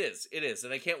coming. It is,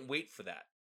 and I can't wait for that.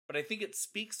 But I think it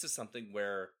speaks to something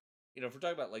where, if we're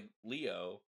talking about like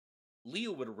Leo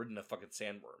would have ridden a fucking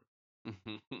sandworm.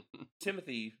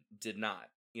 Timothy did not.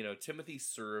 Timothy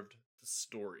served the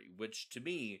story, which to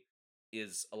me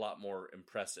is a lot more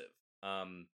impressive.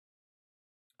 And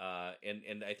I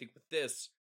think with this,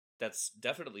 that's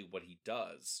definitely what he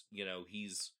does.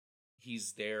 He's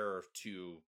there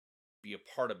to be a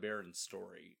part of Marin's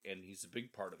story, and he's a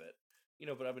big part of it.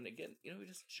 But I mean, again, he doesn't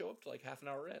show up to like half an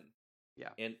hour in.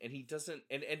 Yeah. And he doesn't,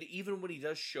 and even when he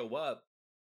does show up,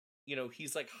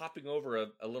 he's like hopping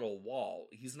over a little wall.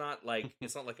 He's not like,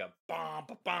 it's not like a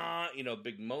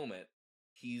big moment.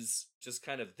 He's just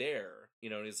kind of there,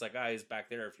 and he's like, he's back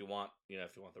there if you want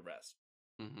the rest.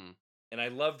 Mm-hmm. And I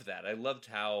loved that. I loved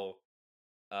how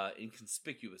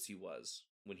inconspicuous he was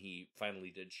when he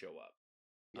finally did show up.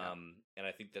 Yeah. And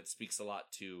I think that speaks a lot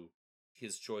to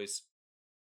his choice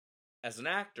as an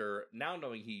actor, now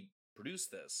knowing he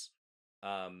produced this,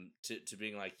 to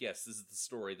being like, yes, this is the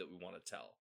story that we want to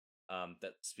tell.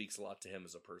 That speaks a lot to him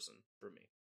as a person for me.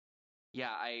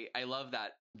 Yeah, I love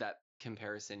that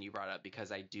comparison you brought up,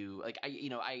 because I do like,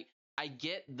 I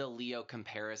get the Leo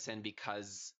comparison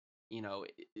because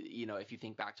if you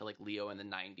think back to like Leo in the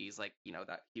 90s, like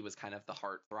that he was kind of the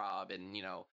heartthrob, and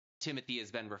Timothy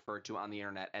has been referred to on the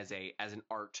internet as an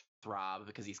art throb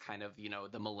because he's kind of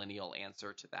the millennial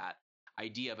answer to that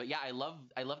idea. But yeah, I love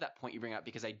that point you bring up,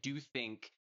 because I do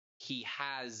think he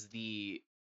has the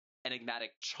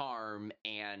enigmatic charm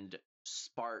and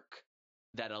spark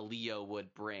that a Leo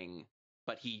would bring,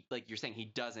 but he, like you're saying, he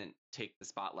doesn't take the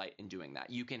spotlight in doing that.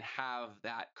 You can have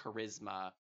that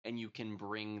charisma and you can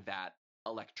bring that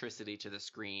electricity to the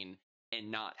screen and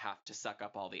not have to suck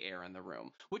up all the air in the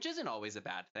room, which isn't always a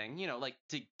bad thing. Like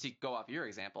to go off your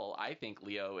example, I think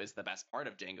Leo is the best part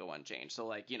of Django Unchained. So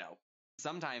like,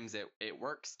 sometimes it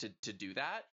works to do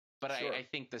that. But sure. I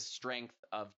think the strength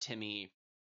of Timmy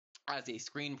as a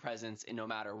screen presence, and no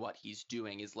matter what he's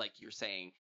doing, is like you're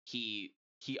saying, he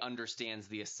understands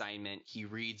the assignment, he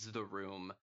reads the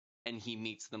room, and he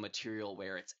meets the material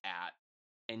where it's at,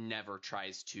 and never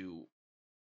tries to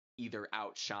either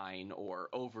outshine or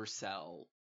oversell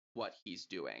what he's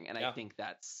doing. And yeah. I think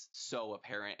that's so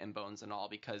apparent in Bones and All,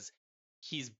 because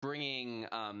he's bringing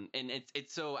and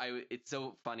it's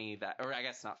so funny that, or I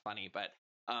guess not funny, but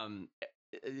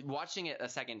watching it a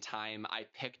second time, I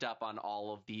picked up on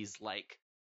all of these like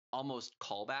almost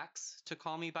callbacks to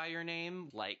Call Me by Your Name,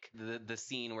 like the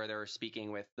scene where they're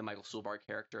speaking with the Michael Stuhlbarg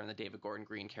character and the David Gordon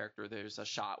Green character. There's a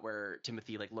shot where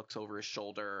Timothy like looks over his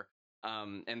shoulder,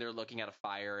 and they're looking at a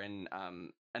fire, and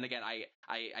again,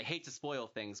 I hate to spoil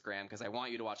things, Graham, because I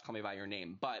want you to watch Call Me by Your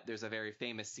Name, but there's a very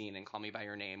famous scene in Call Me by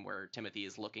Your Name where Timothy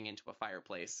is looking into a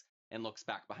fireplace and looks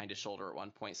back behind his shoulder at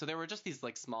one point. So there were just these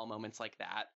like small moments like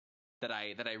that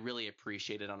I really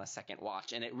appreciated on a second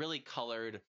watch, and it really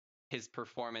colored his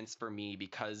performance for me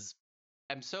because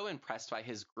I'm so impressed by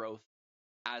his growth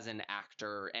as an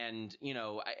actor. And,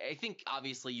 I think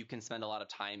obviously you can spend a lot of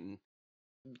time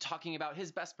talking about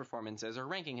his best performances or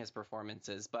ranking his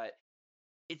performances, but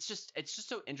it's just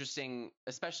so interesting,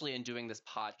 especially in doing this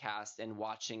podcast and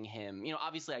watching him.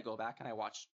 Obviously I go back and I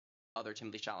watch other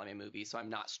Timothy Chalamet movies, so I'm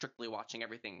not strictly watching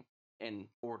everything in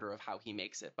order of how he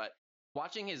makes it, but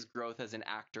watching his growth as an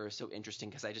actor is so interesting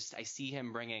because I see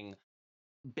him bringing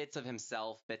bits of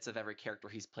himself, bits of every character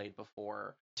he's played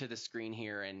before to the screen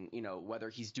here. And, whether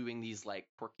he's doing these like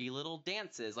quirky little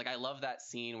dances, like I love that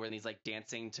scene where he's like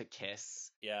dancing to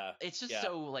Kiss. Yeah. It's just Yeah.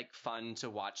 so like fun to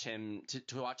watch him,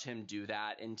 to watch him do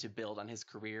that and to build on his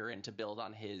career and to build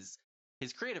on his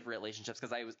creative relationships.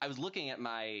 Cause I was looking at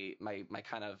my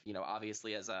kind of,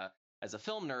 obviously as a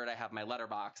film nerd, I have my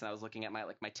Letterboxd, and I was looking at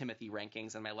my Timothy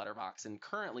rankings and my Letterboxd. And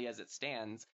currently as it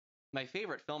stands, my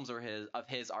favorite films are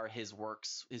his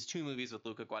works, his 2 movies with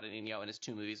Luca Guadagnino and his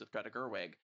 2 movies with Greta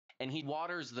Gerwig. And he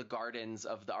waters the gardens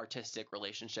of the artistic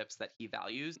relationships that he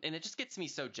values. And it just gets me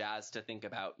so jazzed to think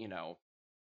about,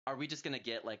 are we just going to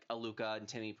get like a Luca and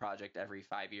Timmy project every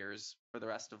 5 years for the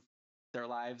rest of their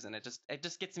lives? And it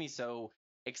just gets me so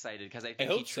excited because I think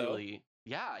hope he truly,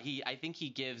 I think he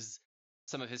gives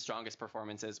some of his strongest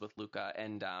performances with Luca.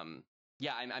 And,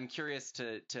 yeah, I'm curious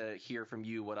to hear from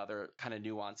you what other kind of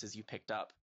nuances you picked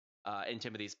up in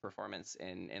Timothy's performance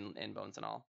in Bones and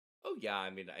All. Oh yeah, I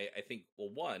mean, I think,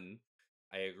 well, one,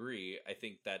 I agree. I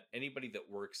think that anybody that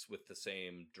works with the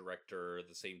same director,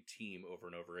 the same team over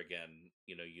and over again,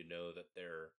 you know that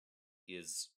there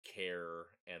is care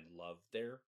and love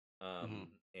there.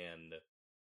 And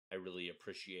I really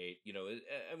appreciate,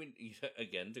 I mean,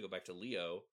 again, to go back to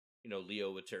Leo,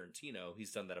 Leo with Tarantino,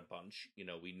 he's done that a bunch.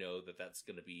 We know that that's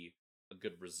going to be a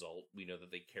good result. We know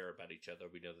that they care about each other.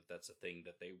 We know that that's a thing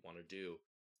that they want to do.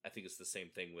 I think it's the same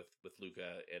thing with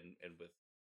Luca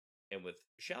and with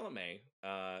Chalamet.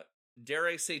 Dare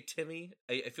I say Timmy?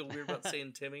 I feel weird about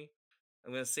saying Timmy.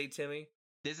 I'm going to say Timmy.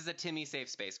 This is a Timmy safe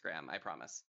space, Graham. I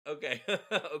promise. Okay.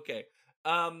 Okay.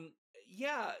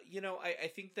 Yeah,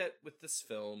 I think that with this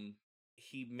film,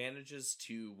 he manages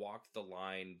to walk the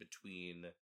line between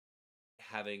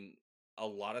having a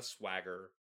lot of swagger,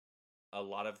 a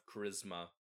lot of charisma.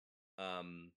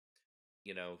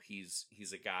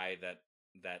 He's a guy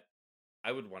that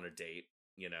I would want to date,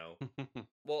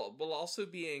 while also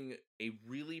being a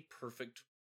really perfect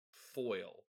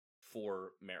foil for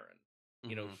Marin.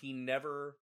 He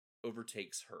never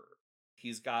overtakes her.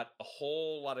 He's got a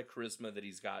whole lot of charisma that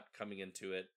he's got coming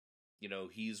into it.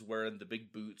 He's wearing the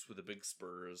big boots with the big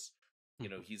spurs.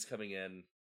 He's coming in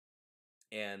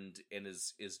and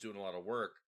is doing a lot of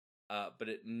work, but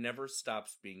it never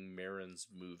stops being Marin's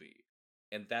movie.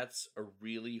 And that's a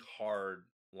really hard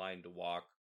line to walk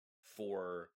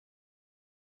for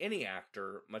any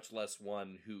actor, much less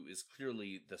one who is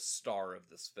clearly the star of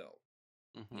this film.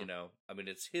 I mean,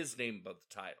 it's his name above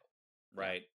the title,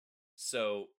 right? Yeah.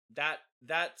 So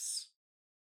that's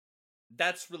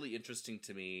really interesting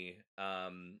to me,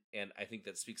 and I think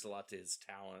that speaks a lot to his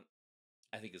talent.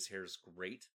 I think his hair is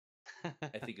great.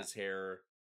 I think his hair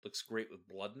looks great with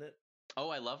blood in it. Oh,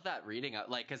 I love that reading,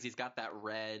 like, because he's got that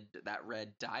red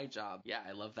dye job. Yeah,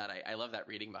 I love that. I love that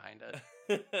reading behind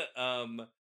it.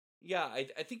 Yeah,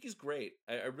 I think he's great.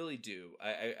 I really do.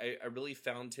 I really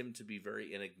found him to be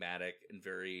very enigmatic and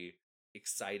very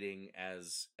exciting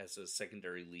as a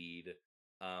secondary lead.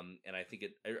 And I think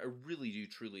I really do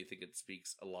truly think it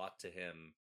speaks a lot to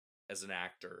him as an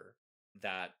actor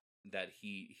that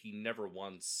he never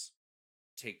once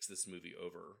takes this movie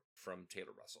over from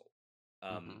Taylor Russell.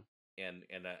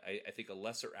 And I think a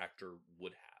lesser actor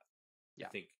would have. Yeah. I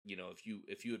think,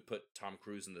 if you had put Tom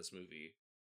Cruise in this movie,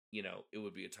 it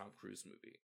would be a Tom Cruise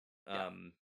movie. Yeah.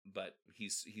 But he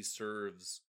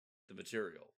serves the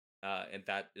material. And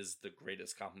that is the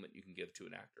greatest compliment you can give to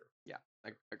an actor. Yeah, I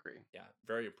agree. Yeah,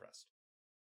 very impressed.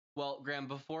 Well, Graham,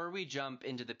 before we jump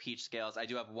into the Peach Scales, I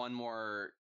do have one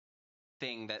more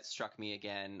thing that struck me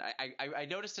again. I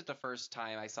noticed it the first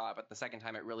time I saw it, but the second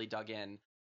time it really dug in.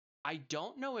 I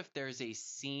don't know if there's a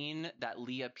scene that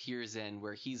Lee appears in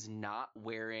where he's not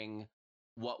wearing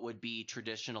what would be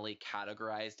traditionally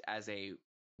categorized as a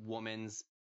woman's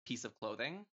piece of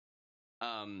clothing.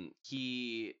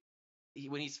 He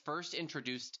when he's first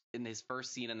introduced in his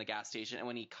first scene in the gas station, and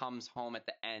when he comes home at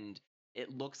the end, it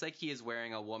looks like he is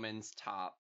wearing a woman's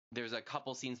top. There's a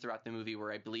couple scenes throughout the movie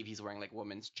where I believe he's wearing like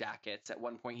women's jackets. At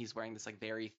one point, he's wearing this like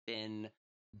very thin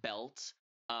belt.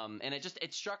 And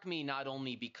it struck me not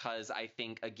only because I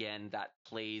think, again, that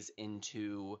plays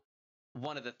into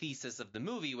one of the thesis of the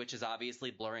movie, which is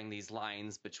obviously blurring these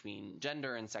lines between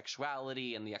gender and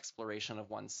sexuality and the exploration of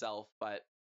oneself, but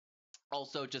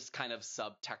also just kind of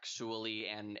subtextually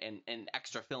and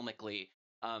extra filmically.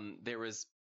 There was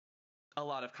a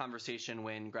lot of conversation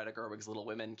when Greta Gerwig's Little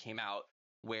Women came out,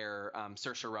 where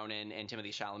Saoirse Ronan and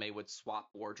Timothée Chalamet would swap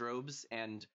wardrobes,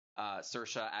 and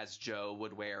Saoirse as Jo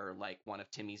would wear like one of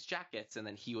Timmy's jackets, and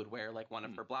then he would wear like one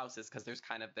of her blouses, because there's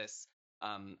kind of this,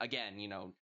 again, you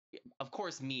know, of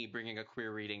course, me bringing a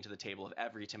queer reading to the table of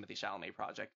every Timothée Chalamet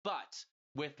project, but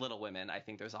with Little Women, I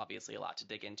think there's obviously a lot to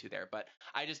dig into there. But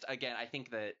I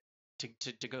think that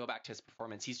to go back to his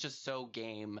performance, he's just so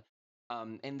game.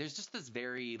 And there's just this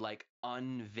very like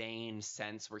unvain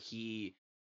sense where he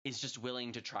is just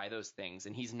willing to try those things,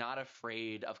 and he's not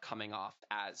afraid of coming off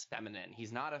as feminine.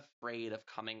 He's not afraid of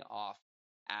coming off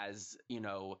as, you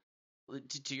know,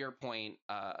 to your point,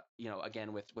 you know,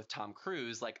 again with Tom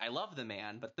Cruise, like I love the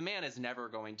man, but the man is never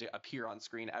going to appear on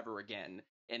screen ever again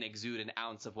and exude an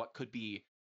ounce of what could be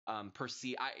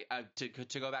perceived.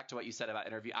 To go back to what you said about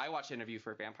Interview, I watched Interview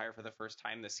for a Vampire for the first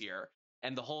time this year,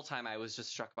 and the whole time I was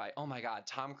just struck by, oh my God,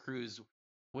 Tom Cruise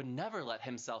would never let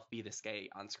himself be this gay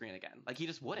on screen again. Like he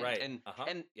just wouldn't. Right. And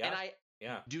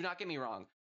do not get me wrong,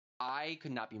 I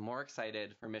could not be more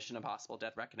excited for Mission Impossible: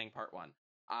 Death Reckoning Part 1.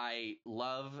 I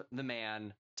love the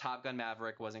man. Top Gun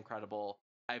Maverick was incredible.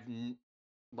 I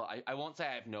won't say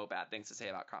I have no bad things to say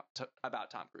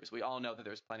about Tom Cruise. We all know that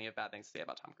there's plenty of bad things to say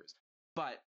about Tom Cruise.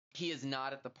 But he is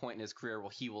not at the point in his career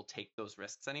where he will take those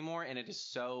risks anymore. And it is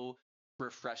so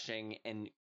refreshing and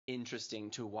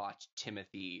interesting to watch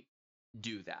Timothy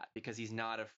do that, because he's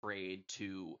not afraid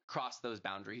to cross those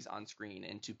boundaries on screen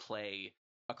and to play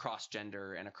across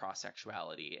gender and across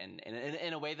sexuality and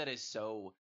in a way that is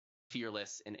so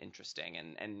fearless and interesting.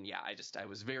 And yeah, I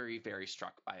was very, very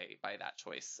struck by that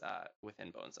choice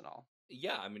within Bones and All.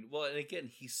 Yeah, I mean, well, and again,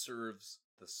 he serves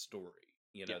the story.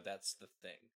 You know, that's the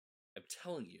thing. I'm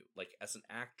telling you, like, as an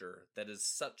actor, that is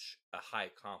such a high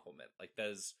compliment. Like, that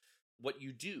is what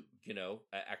you do, you know,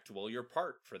 act well your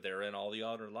part, for therein all the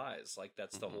honor lies. Like,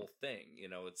 that's the whole thing, you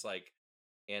know. It's like,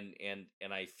 and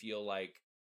I feel like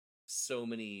so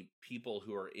many people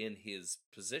who are in his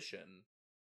position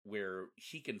where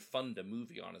he can fund a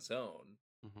movie on his own,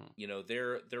 you know,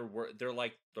 they're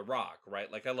like The Rock, right?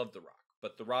 Like, I love The Rock,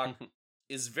 but The Rock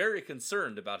is very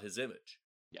concerned about his image.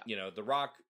 Yeah. You know, The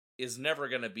Rock is never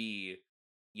going to be,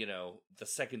 you know, the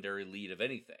secondary lead of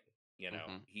anything. You know,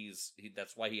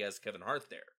 that's why he has Kevin Hart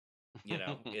there. You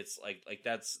know, it's like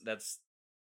that's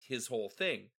his whole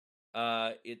thing.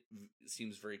 It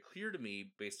seems very clear to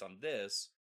me based on this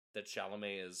that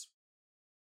Chalamet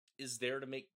is there to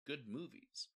make good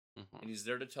movies, and he's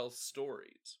there to tell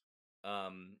stories.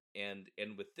 And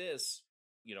with this,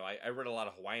 you know, I read a lot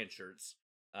of Hawaiian shirts.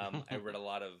 I read a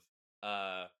lot of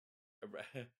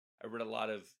I read a lot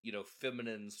of, you know,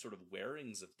 feminine sort of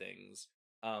wearings of things.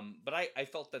 But I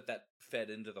felt that fed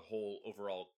into the whole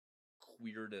overall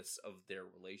queerness of their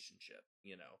relationship,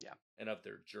 you know, and of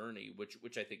their journey,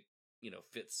 which I think, you know,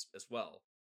 fits as well.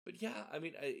 But yeah, I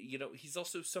mean, you know, he's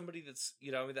also somebody that's,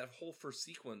 you know, I mean, that whole first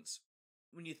sequence,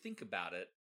 when you think about it,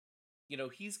 you know,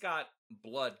 he's got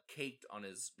blood caked on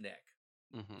his neck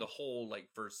the whole, like,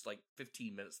 first, like,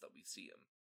 15 minutes that we see him.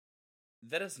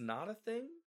 That is not a thing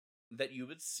that you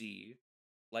would see,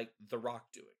 like, The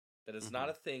Rock doing. That is not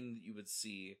a thing that you would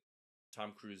see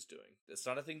Tom Cruise doing. It's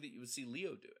not a thing that you would see Leo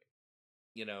doing.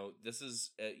 You know, this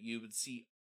is, you would see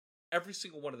every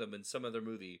single one of them in some other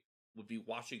movie would be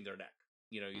washing their neck.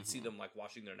 You know, you'd see them, like,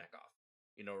 washing their neck off,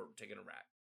 you know, or taking a rag.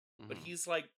 But he's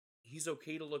like, he's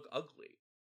okay to look ugly.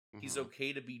 He's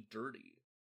okay to be dirty.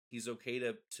 He's okay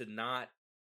to not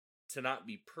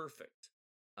be perfect.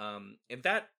 And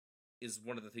that is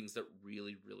one of the things that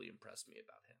really, really impressed me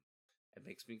about him. It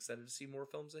makes me excited to see more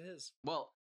films of his.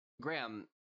 Well, Graham,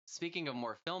 speaking of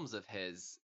more films of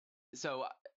his, so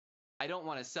I don't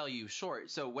want to sell you short.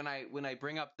 So when I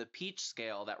bring up the Peach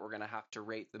scale that we're going to have to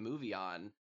rate the movie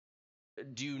on,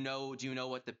 do you know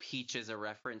what the Peach is a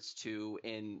reference to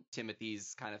in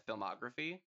Timothy's kind of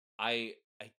filmography? I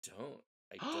don't.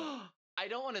 I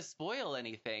don't want to spoil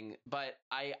anything, but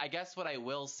I guess what I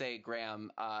will say,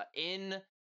 Graham, in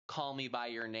Call Me By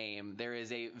Your Name, there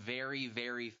is a very,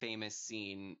 very famous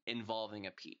scene involving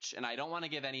a peach, and I don't want to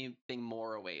give anything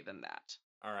more away than that.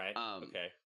 All right. Um,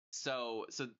 Okay. so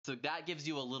that gives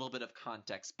you a little bit of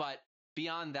context, but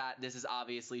beyond that, this is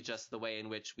obviously just the way in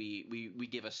which we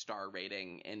give a star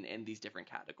rating in these different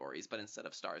categories, but instead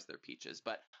of stars, they're peaches.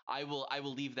 But I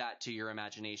will leave that to your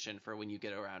imagination for when you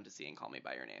get around to seeing Call Me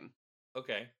by Your Name.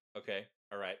 Okay. Okay.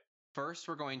 All right. First,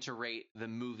 we're going to rate the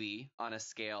movie on a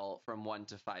scale from 1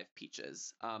 to 5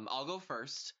 peaches. I'll go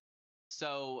first.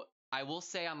 So I will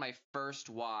say on my first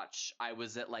watch, I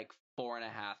was at like 4.5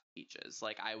 peaches.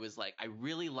 Like I was like, I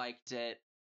really liked it.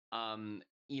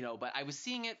 But I was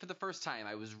seeing it for the first time.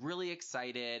 I was really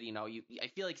excited. I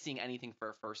feel like seeing anything for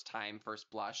a first time, first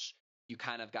blush, you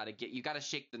kind of you got to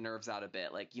shake the nerves out a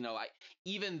bit. Like,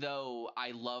 even though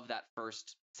I love that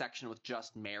first section with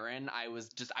just Marin, I was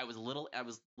a little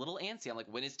antsy. I'm like,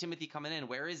 when is Timothy coming in?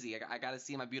 Where is he? I got to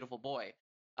see my beautiful boy.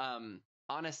 On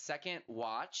a second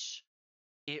watch,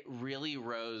 it really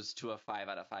rose to a 5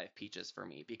 out of 5 peaches for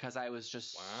me because I was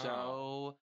just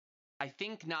Wow. I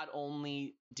think not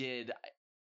only did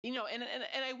and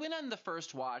I went on the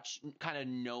first watch kind of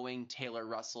knowing Taylor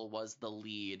Russell was the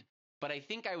lead, but I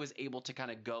think I was able to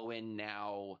kind of go in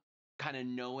now kind of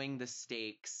knowing the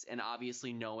stakes and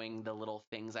obviously knowing the little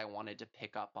things I wanted to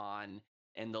pick up on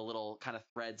and the little kind of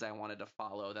threads I wanted to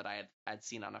follow that I had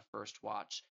seen on a first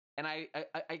watch. And I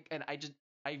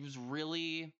was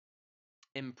really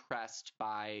impressed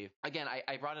by, again,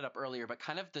 I brought it up earlier, but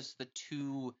kind of the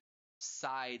two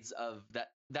sides of that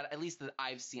at least that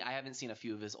I've seen. I haven't seen a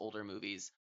few of his older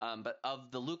movies, but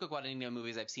of the Luca Guadagnino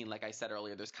movies I've seen, like I said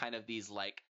earlier, there's kind of these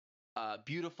like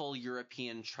beautiful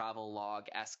European travel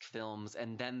log-esque films,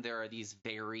 and then there are these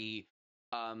very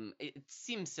it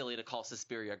seems silly to call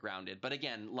Suspiria grounded, but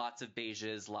again, lots of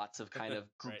beiges, lots of kind of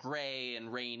Right. gray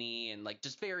and rainy, and like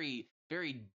just very,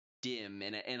 very dim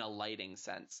in a lighting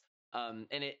sense. And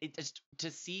it just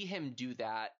to see him do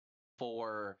that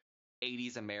for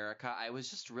 80s America, I was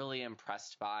just really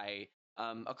impressed by.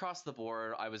 Across the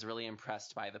board, I was really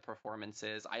impressed by the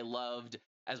performances. I loved,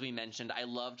 as we mentioned, I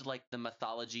loved like the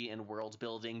mythology and world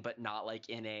building, but not like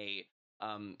in a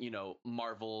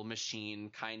Marvel machine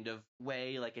kind of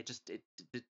way. Like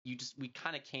we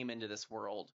kind of came into this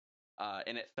world,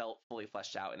 and it felt fully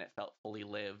fleshed out and it felt fully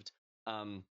lived.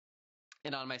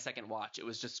 And on my second watch, it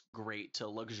was just great to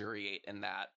luxuriate in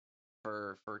that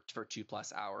for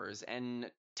 2+ hours. And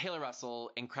Taylor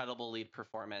Russell, incredible lead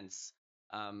performance.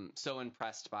 So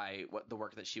impressed by what the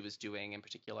work that she was doing in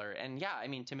particular. And yeah, I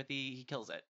mean, Timothy, he kills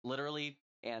it, literally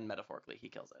and metaphorically, he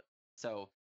kills it. So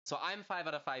I'm 5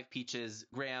 out of 5 peaches.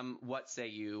 Graham, what say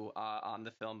you on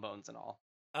the film Bones and All?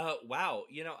 Wow.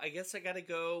 I guess I gotta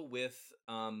go with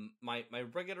my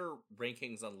regular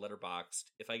rankings on Letterboxd.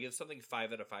 If I give something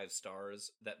 5 out of 5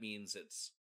 stars, that means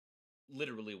it's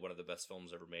literally one of the best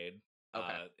films ever made.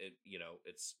 Okay.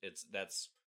 It's that's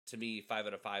to me 5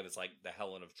 out of 5 is like the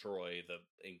Helen of Troy, the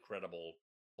incredible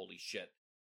holy shit.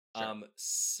 Sure.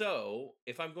 So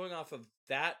if I'm going off of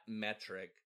that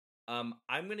metric, I'm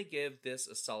gonna give this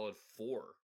a solid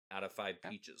 4 out of 5 Yeah.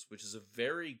 peaches, which is a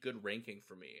very good ranking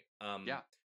for me. Yeah.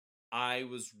 I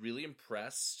was really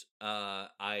impressed.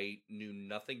 I knew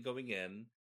nothing going in.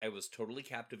 I was totally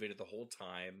captivated the whole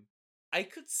time. I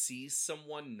could see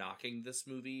someone knocking this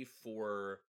movie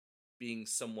for being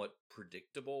somewhat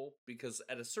predictable because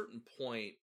at a certain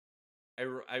point,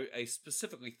 I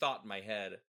specifically thought in my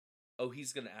head, oh,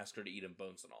 he's going to ask her to eat him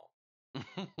bones and all.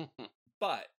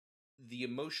 But the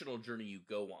emotional journey you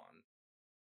go on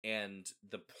and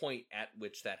the point at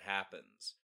which that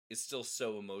happens is still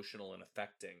so emotional and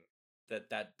affecting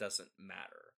that doesn't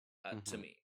matter to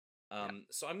me.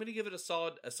 So I'm going to give it a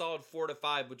solid 4 to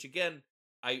 5, which again,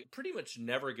 I pretty much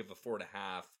never give a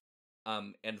 4.5.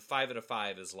 And 5 out of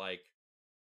 5 is like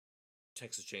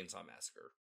Texas Chainsaw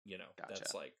Massacre. Gotcha.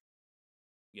 That's like,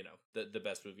 the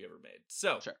best movie ever made.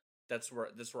 So Sure. that's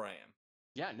where I am.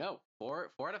 Yeah, no,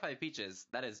 4 out of 5 peaches.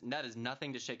 That is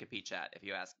nothing to shake a peach at, if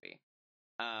you ask me.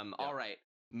 All right,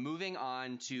 moving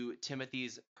on to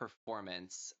Timothy's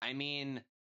performance. I mean,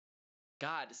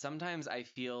 God, sometimes I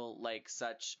feel like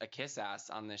such a kiss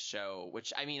ass on this show,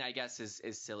 which I mean, I guess is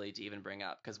silly to even bring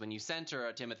up because when you center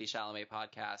a Timothy Chalamet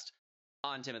podcast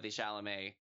on Timothy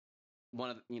Chalamet,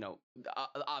 one of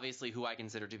obviously who I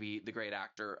consider to be the great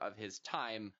actor of his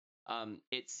time,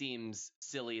 it seems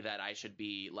silly that I should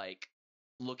be like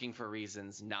looking for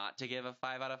reasons not to give a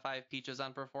 5 out of 5 peaches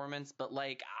on performance, but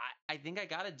like I think I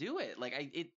gotta do it. Like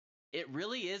it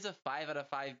really is a 5 out of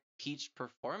 5 peach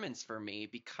performance for me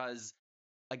because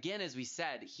again, as we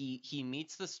said, he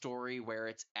meets the story where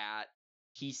it's at.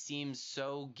 He seems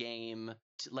so game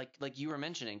to, like you were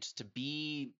mentioning, just to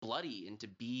be bloody and to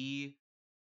be,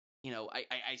 I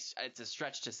it's a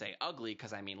stretch to say ugly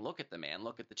because I mean, look at the man,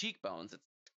 look at the cheekbones.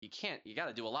 you got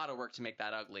to do a lot of work to make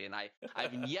that ugly. And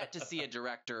I've yet to see a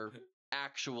director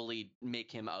actually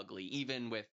make him ugly, even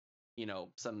with,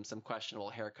 some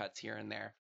questionable haircuts here and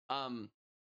there.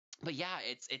 But yeah,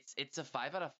 it's a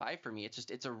 5 out of 5 for me.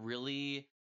 It's a really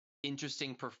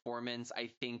interesting performance. I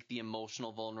think the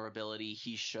emotional vulnerability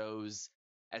he shows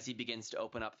as he begins to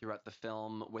open up throughout the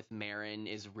film with Marin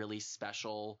is really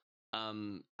special.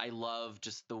 I love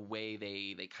just the way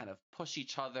they kind of push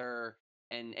each other,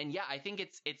 and yeah, I think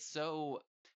it's so.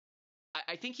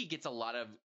 I think he gets a lot of,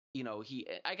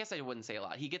 I guess I wouldn't say a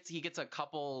lot. He gets a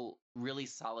couple really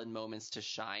solid moments to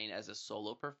shine as a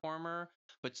solo performer,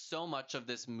 but so much of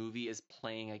this movie is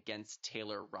playing against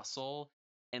Taylor Russell,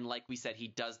 and like we said, he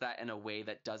does that in a way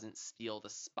that doesn't steal the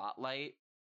spotlight.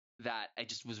 That I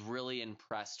just was really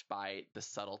impressed by the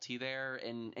subtlety there,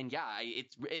 and yeah,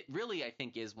 it really, I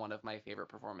think, is one of my favorite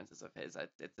performances of his.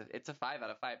 It's a 5 out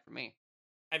of 5 for me.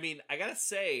 I mean, I gotta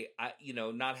say,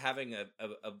 not having a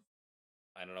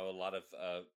I don't know, a lot of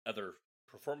other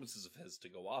performances of his to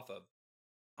go off of,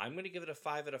 I'm going to give it a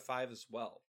 5 out of 5 as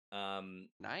well.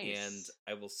 Nice. And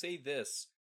I will say this: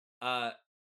 have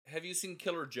you seen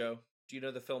Killer Joe? Do you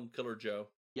know the film Killer Joe?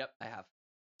 Yep, I have.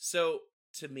 So,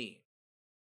 to me,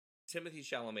 Timothée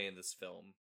Chalamet in this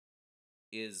film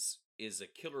is a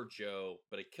Killer Joe,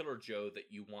 but a Killer Joe that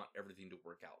you want everything to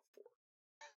work out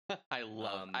for. I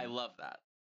love that.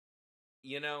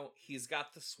 He's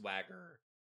got the swagger.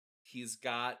 He's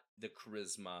got the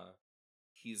charisma.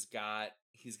 He's got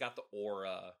the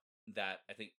aura that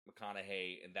I think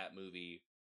McConaughey in that movie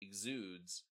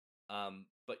exudes.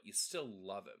 But you still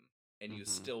love him, and you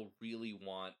still really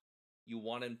want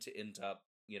him to end up,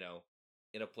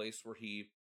 in a place where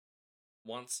he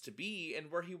wants to be,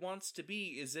 and where he wants to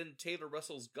be is in Taylor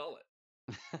Russell's gullet.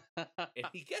 And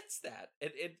he gets that.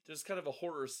 And there's kind of a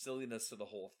horror silliness to the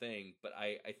whole thing, but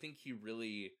I think he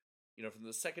really, from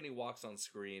the second he walks on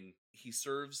screen, he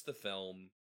serves the film,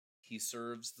 he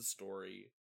serves the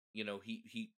story.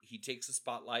 He takes a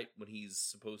spotlight when he's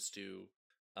supposed to,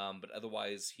 but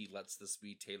otherwise he lets this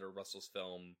be Taylor Russell's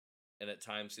film, and at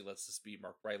times he lets this be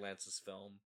Mark Rylance's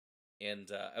film,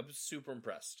 and I was super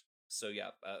impressed. So yeah,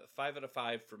 5 out of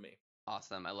 5 for me.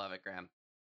 Awesome, I love it, Graham.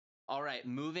 All right,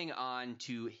 moving on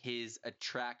to his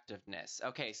attractiveness.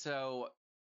 Okay, so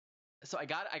I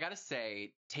gotta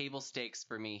say, table stakes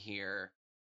for me here.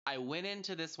 I went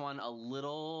into this one a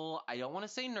little, I don't want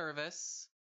to say nervous,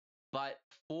 but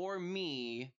for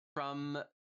me, from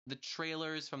the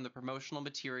trailers, from the promotional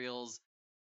materials,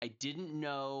 I didn't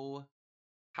know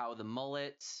how the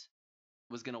mullet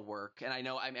was gonna work. And I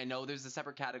know there's a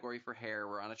separate category for hair,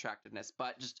 we're on attractiveness,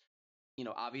 but just,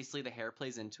 obviously the hair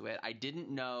plays into it. I didn't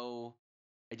know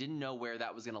where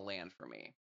that was gonna land for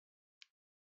me.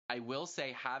 I will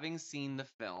say, having seen the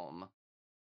film,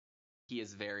 he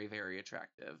is very, very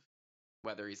attractive.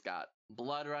 Whether he's got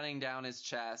blood running down his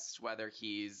chest, whether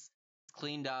he's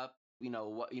cleaned up,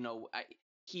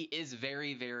 he is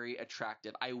very, very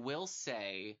attractive. I will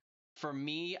say, for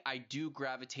me, I do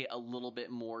gravitate a little bit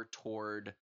more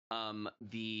toward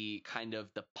the kind of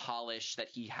the polish that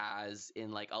he has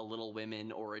in like a Little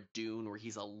Women or a Dune, where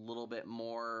he's a little bit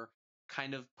more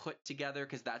kind of put together,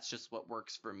 because that's just what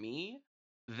works for me.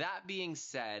 That being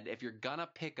said, if you're gonna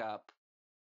pick up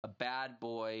a bad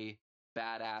boy,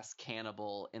 badass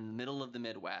cannibal in the middle of the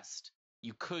Midwest,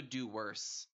 you could do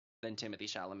worse than Timothée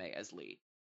Chalamet as Lee.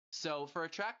 So for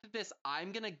attractiveness,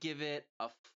 I'm gonna give it a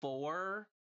 4.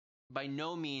 By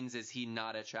no means is he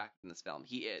not attractive in this film.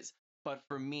 He is. But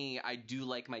for me, I do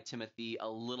like my Timothy a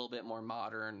little bit more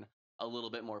modern, a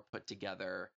little bit more put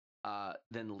together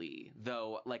than Lee.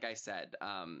 Though, like I said,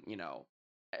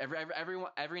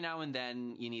 every now and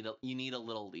then you need a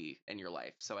little Lee in your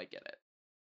life. So I get it.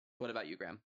 What about you,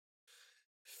 Graham?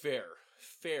 Fair.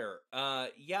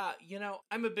 Yeah,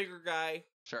 I'm a bigger guy.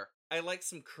 Sure. I like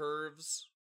some curves.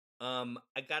 I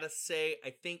gotta say,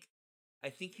 I think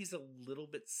he's a little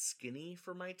bit skinny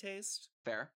for my taste.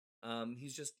 Fair.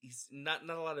 He's not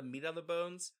a lot of meat on the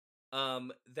bones.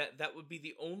 That would be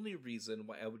the only reason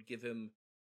why I would give him.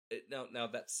 Now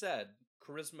that said,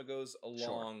 charisma goes a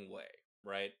long way,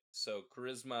 right? So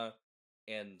charisma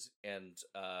and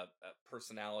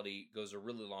personality goes a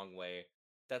really long way.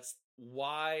 That's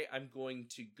why I'm going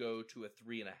to go to a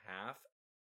 3.5.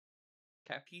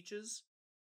 Okay. Peaches,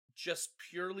 just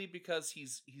purely because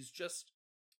he's just,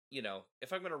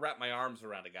 if I'm going to wrap my arms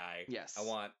around a guy, yes,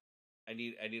 I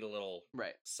need a little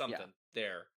something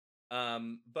there.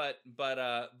 But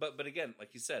again,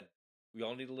 like you said, we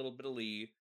all need a little bit of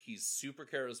Lee. He's super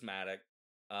charismatic.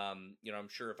 I'm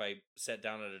sure if I sat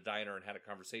down at a diner and had a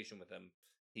conversation with him,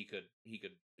 he could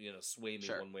sway me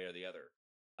one way or the other.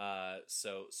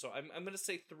 So I'm gonna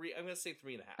say three. I'm gonna say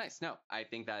 3.5. Nice. No, I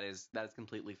think that is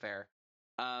completely fair.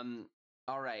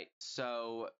 All right.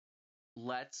 So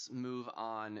let's move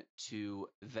on to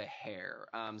the hair.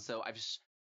 So I've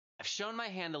shown my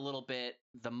hand a little bit.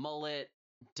 The mullet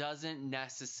doesn't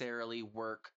necessarily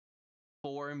work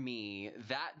for me.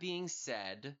 That being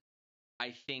said,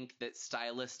 I think that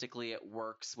stylistically it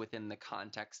works within the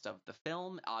context of the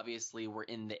film. Obviously, we're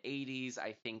in the 80s.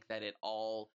 I think that it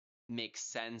all makes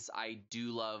sense. I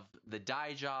do love the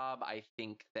dye job. I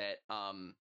think that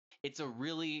it's a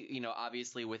really,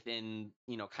 obviously within,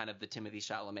 kind of the Timothy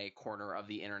Chalamet corner of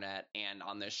the internet, and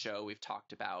on this show we've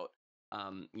talked about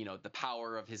the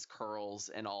power of his curls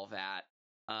and all that.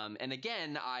 And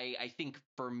again, I think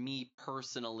for me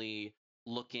personally,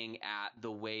 looking at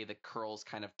the way the curls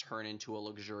kind of turn into a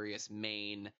luxurious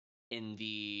mane in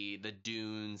the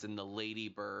dunes and the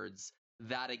ladybirds,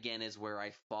 that again is where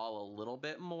I fall a little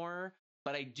bit more.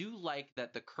 But I do like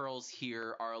that the curls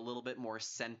here are a little bit more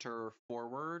center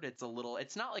forward. It's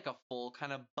not like a full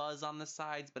kind of buzz on the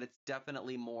sides, but it's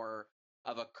definitely more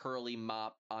of a curly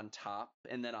mop on top,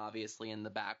 and then obviously in the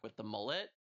back with the mullet.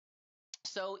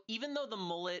 So even though the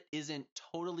mullet isn't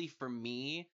totally for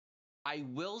me, I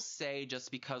will say,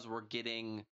 just because we're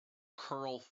getting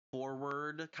curl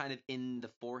forward kind of in the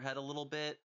forehead a little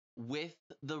bit with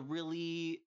the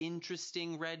really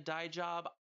interesting red dye job,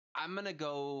 I'm going to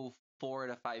go 4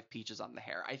 to 5 peaches on the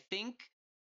hair. I think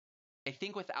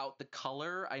without the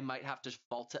color, I might have to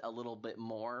fault it a little bit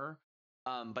more.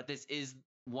 But this is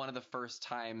one of the first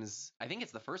times, I think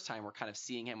it's the first time we're kind of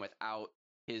seeing him without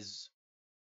his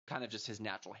kind of just his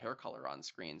natural hair color on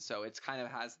screen. So it's kind of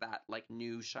has that like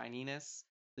new shininess,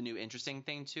 the new interesting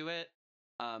thing to it.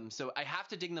 So I have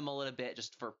to dig the mullet a bit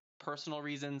just for personal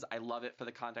reasons. I love it for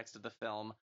the context of the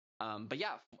film. But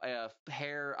yeah,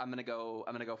 hair. I'm gonna go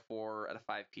 4 out of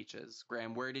 5 peaches.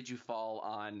 Graham, where did you fall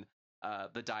on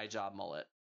the dye job mullet?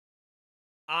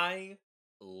 I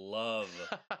love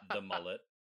the mullet.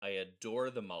 I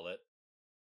adore the mullet.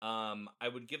 I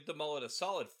would give the mullet a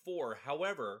solid 4.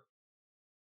 However,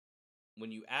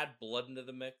 when you add blood into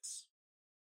the mix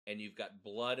and you've got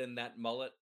blood in that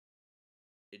mullet,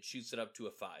 it shoots it up to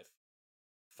a 5.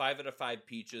 5 out of 5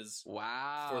 peaches.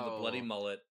 Wow. For the bloody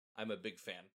mullet. I'm a big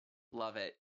fan. Love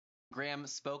it. Graham,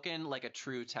 spoken like a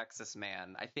true Texas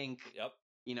man. I think, Yep.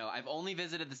 I've only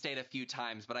visited the state a few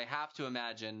times, but I have to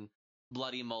imagine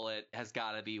bloody mullet has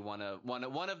got to be one of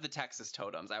the Texas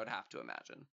totems. I would have to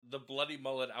imagine. The bloody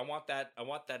mullet, I want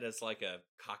that as like a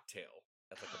cocktail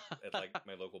at like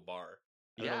my local bar.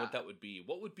 I don't know what that would be.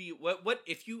 What would be what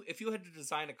if you had to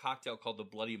design a cocktail called the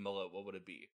bloody mullet, what would it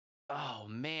be? Oh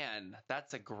man,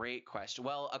 that's a great question.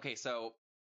 Well, okay, so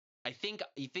I think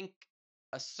you think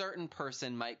a certain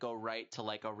person might go right to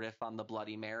like a riff on the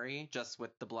Bloody Mary, just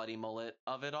with the bloody mullet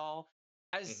of it all.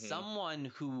 As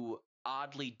someone who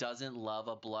oddly doesn't love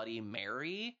a Bloody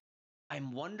Mary,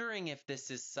 I'm wondering if this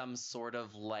is some sort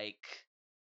of like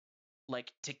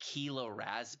tequila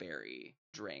raspberry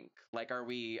drink. Like, are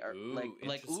we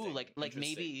like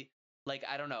maybe like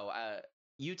I don't know.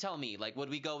 You tell me. Like, would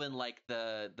we go in like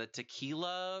the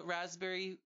tequila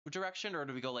raspberry direction, or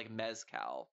do we go like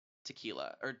mezcal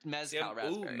tequila or mezcal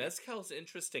raspberry? Ooh, mezcal's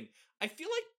interesting. I feel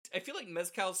like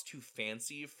mezcal's too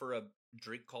fancy for a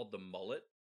drink called the mullet.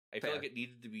 I feel like it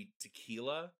needed to be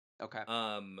tequila. Okay.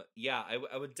 Yeah,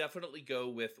 I would definitely go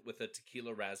with a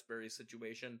tequila raspberry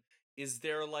situation. Is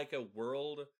there like a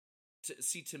world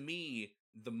to me,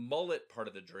 the mullet part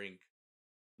of the drink,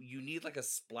 you need like a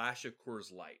splash of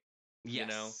Coors Light. Yes. You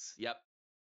know? Yep.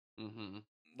 Mm-hmm.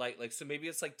 Like so maybe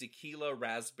it's like tequila,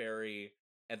 raspberry,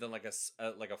 and then like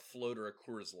a floater of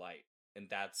Coors Light, and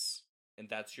that's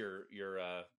your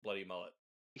bloody mullet.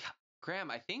 Yeah,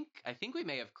 Graham, I think we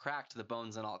may have cracked the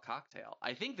Bones and All cocktail.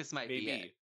 I think this might be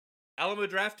it. Alamo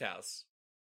Drafthouse,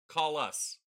 call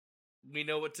us. We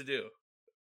know what to do.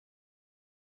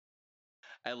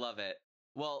 I love it.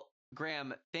 Well,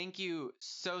 Graham, thank you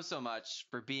so much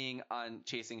for being on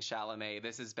Chasing Chalamet.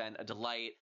 This has been a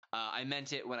delight. I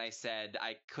meant it when I said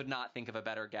I could not think of a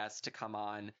better guest to come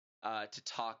on to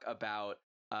talk about,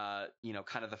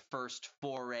 kind of the first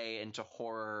foray into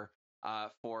horror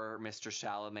for Mr.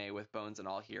 Chalamet with Bones and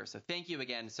All here. So thank you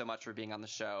again so much for being on the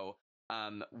show.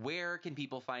 Where can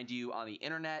people find you on the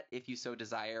internet if you so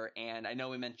desire? And I know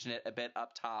we mentioned it a bit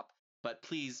up top, but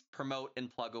please promote and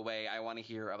plug away. I want to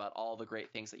hear about all the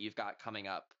great things that you've got coming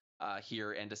up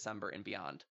here in December and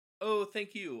beyond. Oh,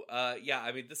 thank you. Yeah,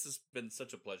 I mean, this has been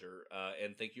such a pleasure.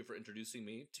 And thank you for introducing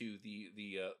me to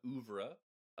the oeuvre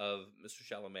of Mr.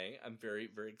 Chalamet. I'm very,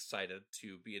 very excited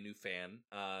to be a new fan.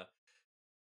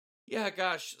 Yeah,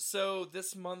 gosh. So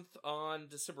this month on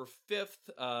December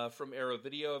 5th, from Arrow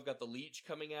Video, I've got The Leech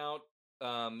coming out.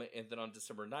 And then on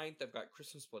December 9th, I've got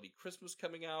Christmas Bloody Christmas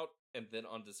coming out. And then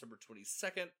on December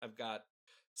 22nd, I've got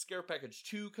Scare Package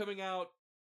 2 coming out.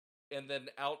 And then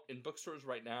out in bookstores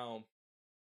right now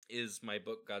is my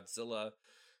book Godzilla,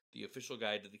 the official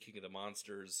guide to the King of the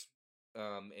Monsters.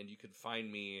 And you can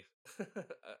find me,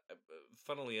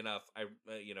 funnily enough,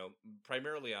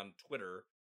 primarily on Twitter,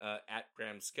 at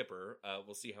Graham Skipper.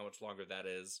 We'll see how much longer that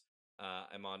is.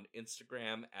 I'm on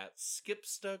Instagram at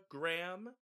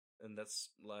Skipstagram, and that's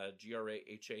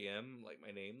Graham, like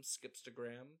my name,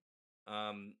 Skipstagram.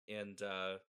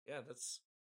 Yeah,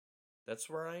 that's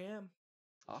where I am.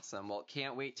 Awesome. Well,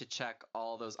 can't wait to check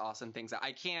all those awesome things out.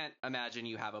 I can't imagine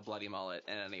you have a bloody mullet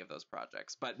in any of those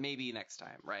projects, but maybe next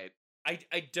time, right? I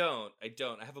don't.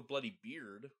 I have a bloody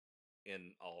beard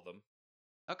in all of them.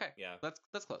 Okay. Yeah.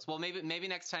 That's close. Well, maybe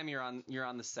next time you're on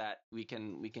the set, we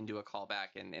can do a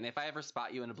callback, and if I ever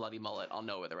spot you in a bloody mullet, I'll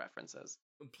know where the reference is.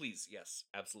 Please, yes,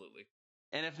 absolutely.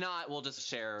 And if not, we'll just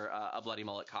share a bloody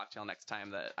mullet cocktail next time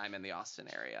that I'm in the Austin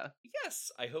area.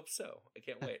 Yes, I hope so. I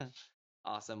can't wait.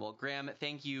 Awesome. Well, Graham,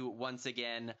 thank you once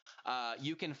again.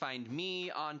 You can find me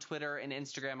on Twitter and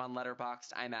Instagram on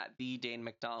Letterboxd. I'm at the Dane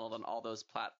McDonald on all those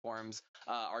platforms.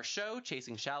 Our show,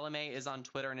 Chasing Chalamet, is on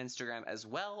Twitter and Instagram as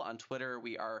well. On Twitter,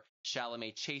 we are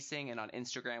Chalamet Chasing, and on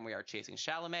Instagram, we are Chasing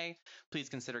Chalamet. Please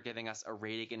consider giving us a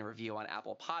rating and review on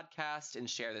Apple Podcasts, and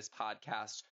share this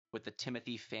podcast with the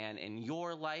Timothy fan in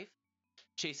your life.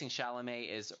 Chasing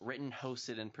Chalamet is written,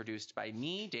 hosted, and produced by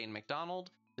me, Dane McDonald.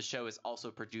 The show is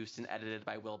also produced and edited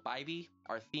by Will Bybee.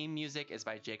 Our theme music is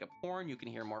by Jacob Horn. You can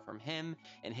hear more from him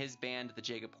and his band, the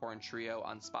Jacob Horn Trio,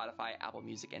 on Spotify, Apple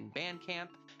Music, and Bandcamp.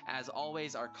 As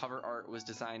always, our cover art was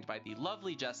designed by the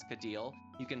lovely Jessica Deal.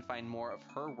 You can find more of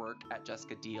her work at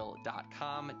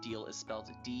jessicadeal.com. Deal is spelled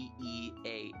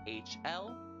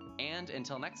Deahl. And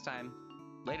until next time,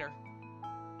 later.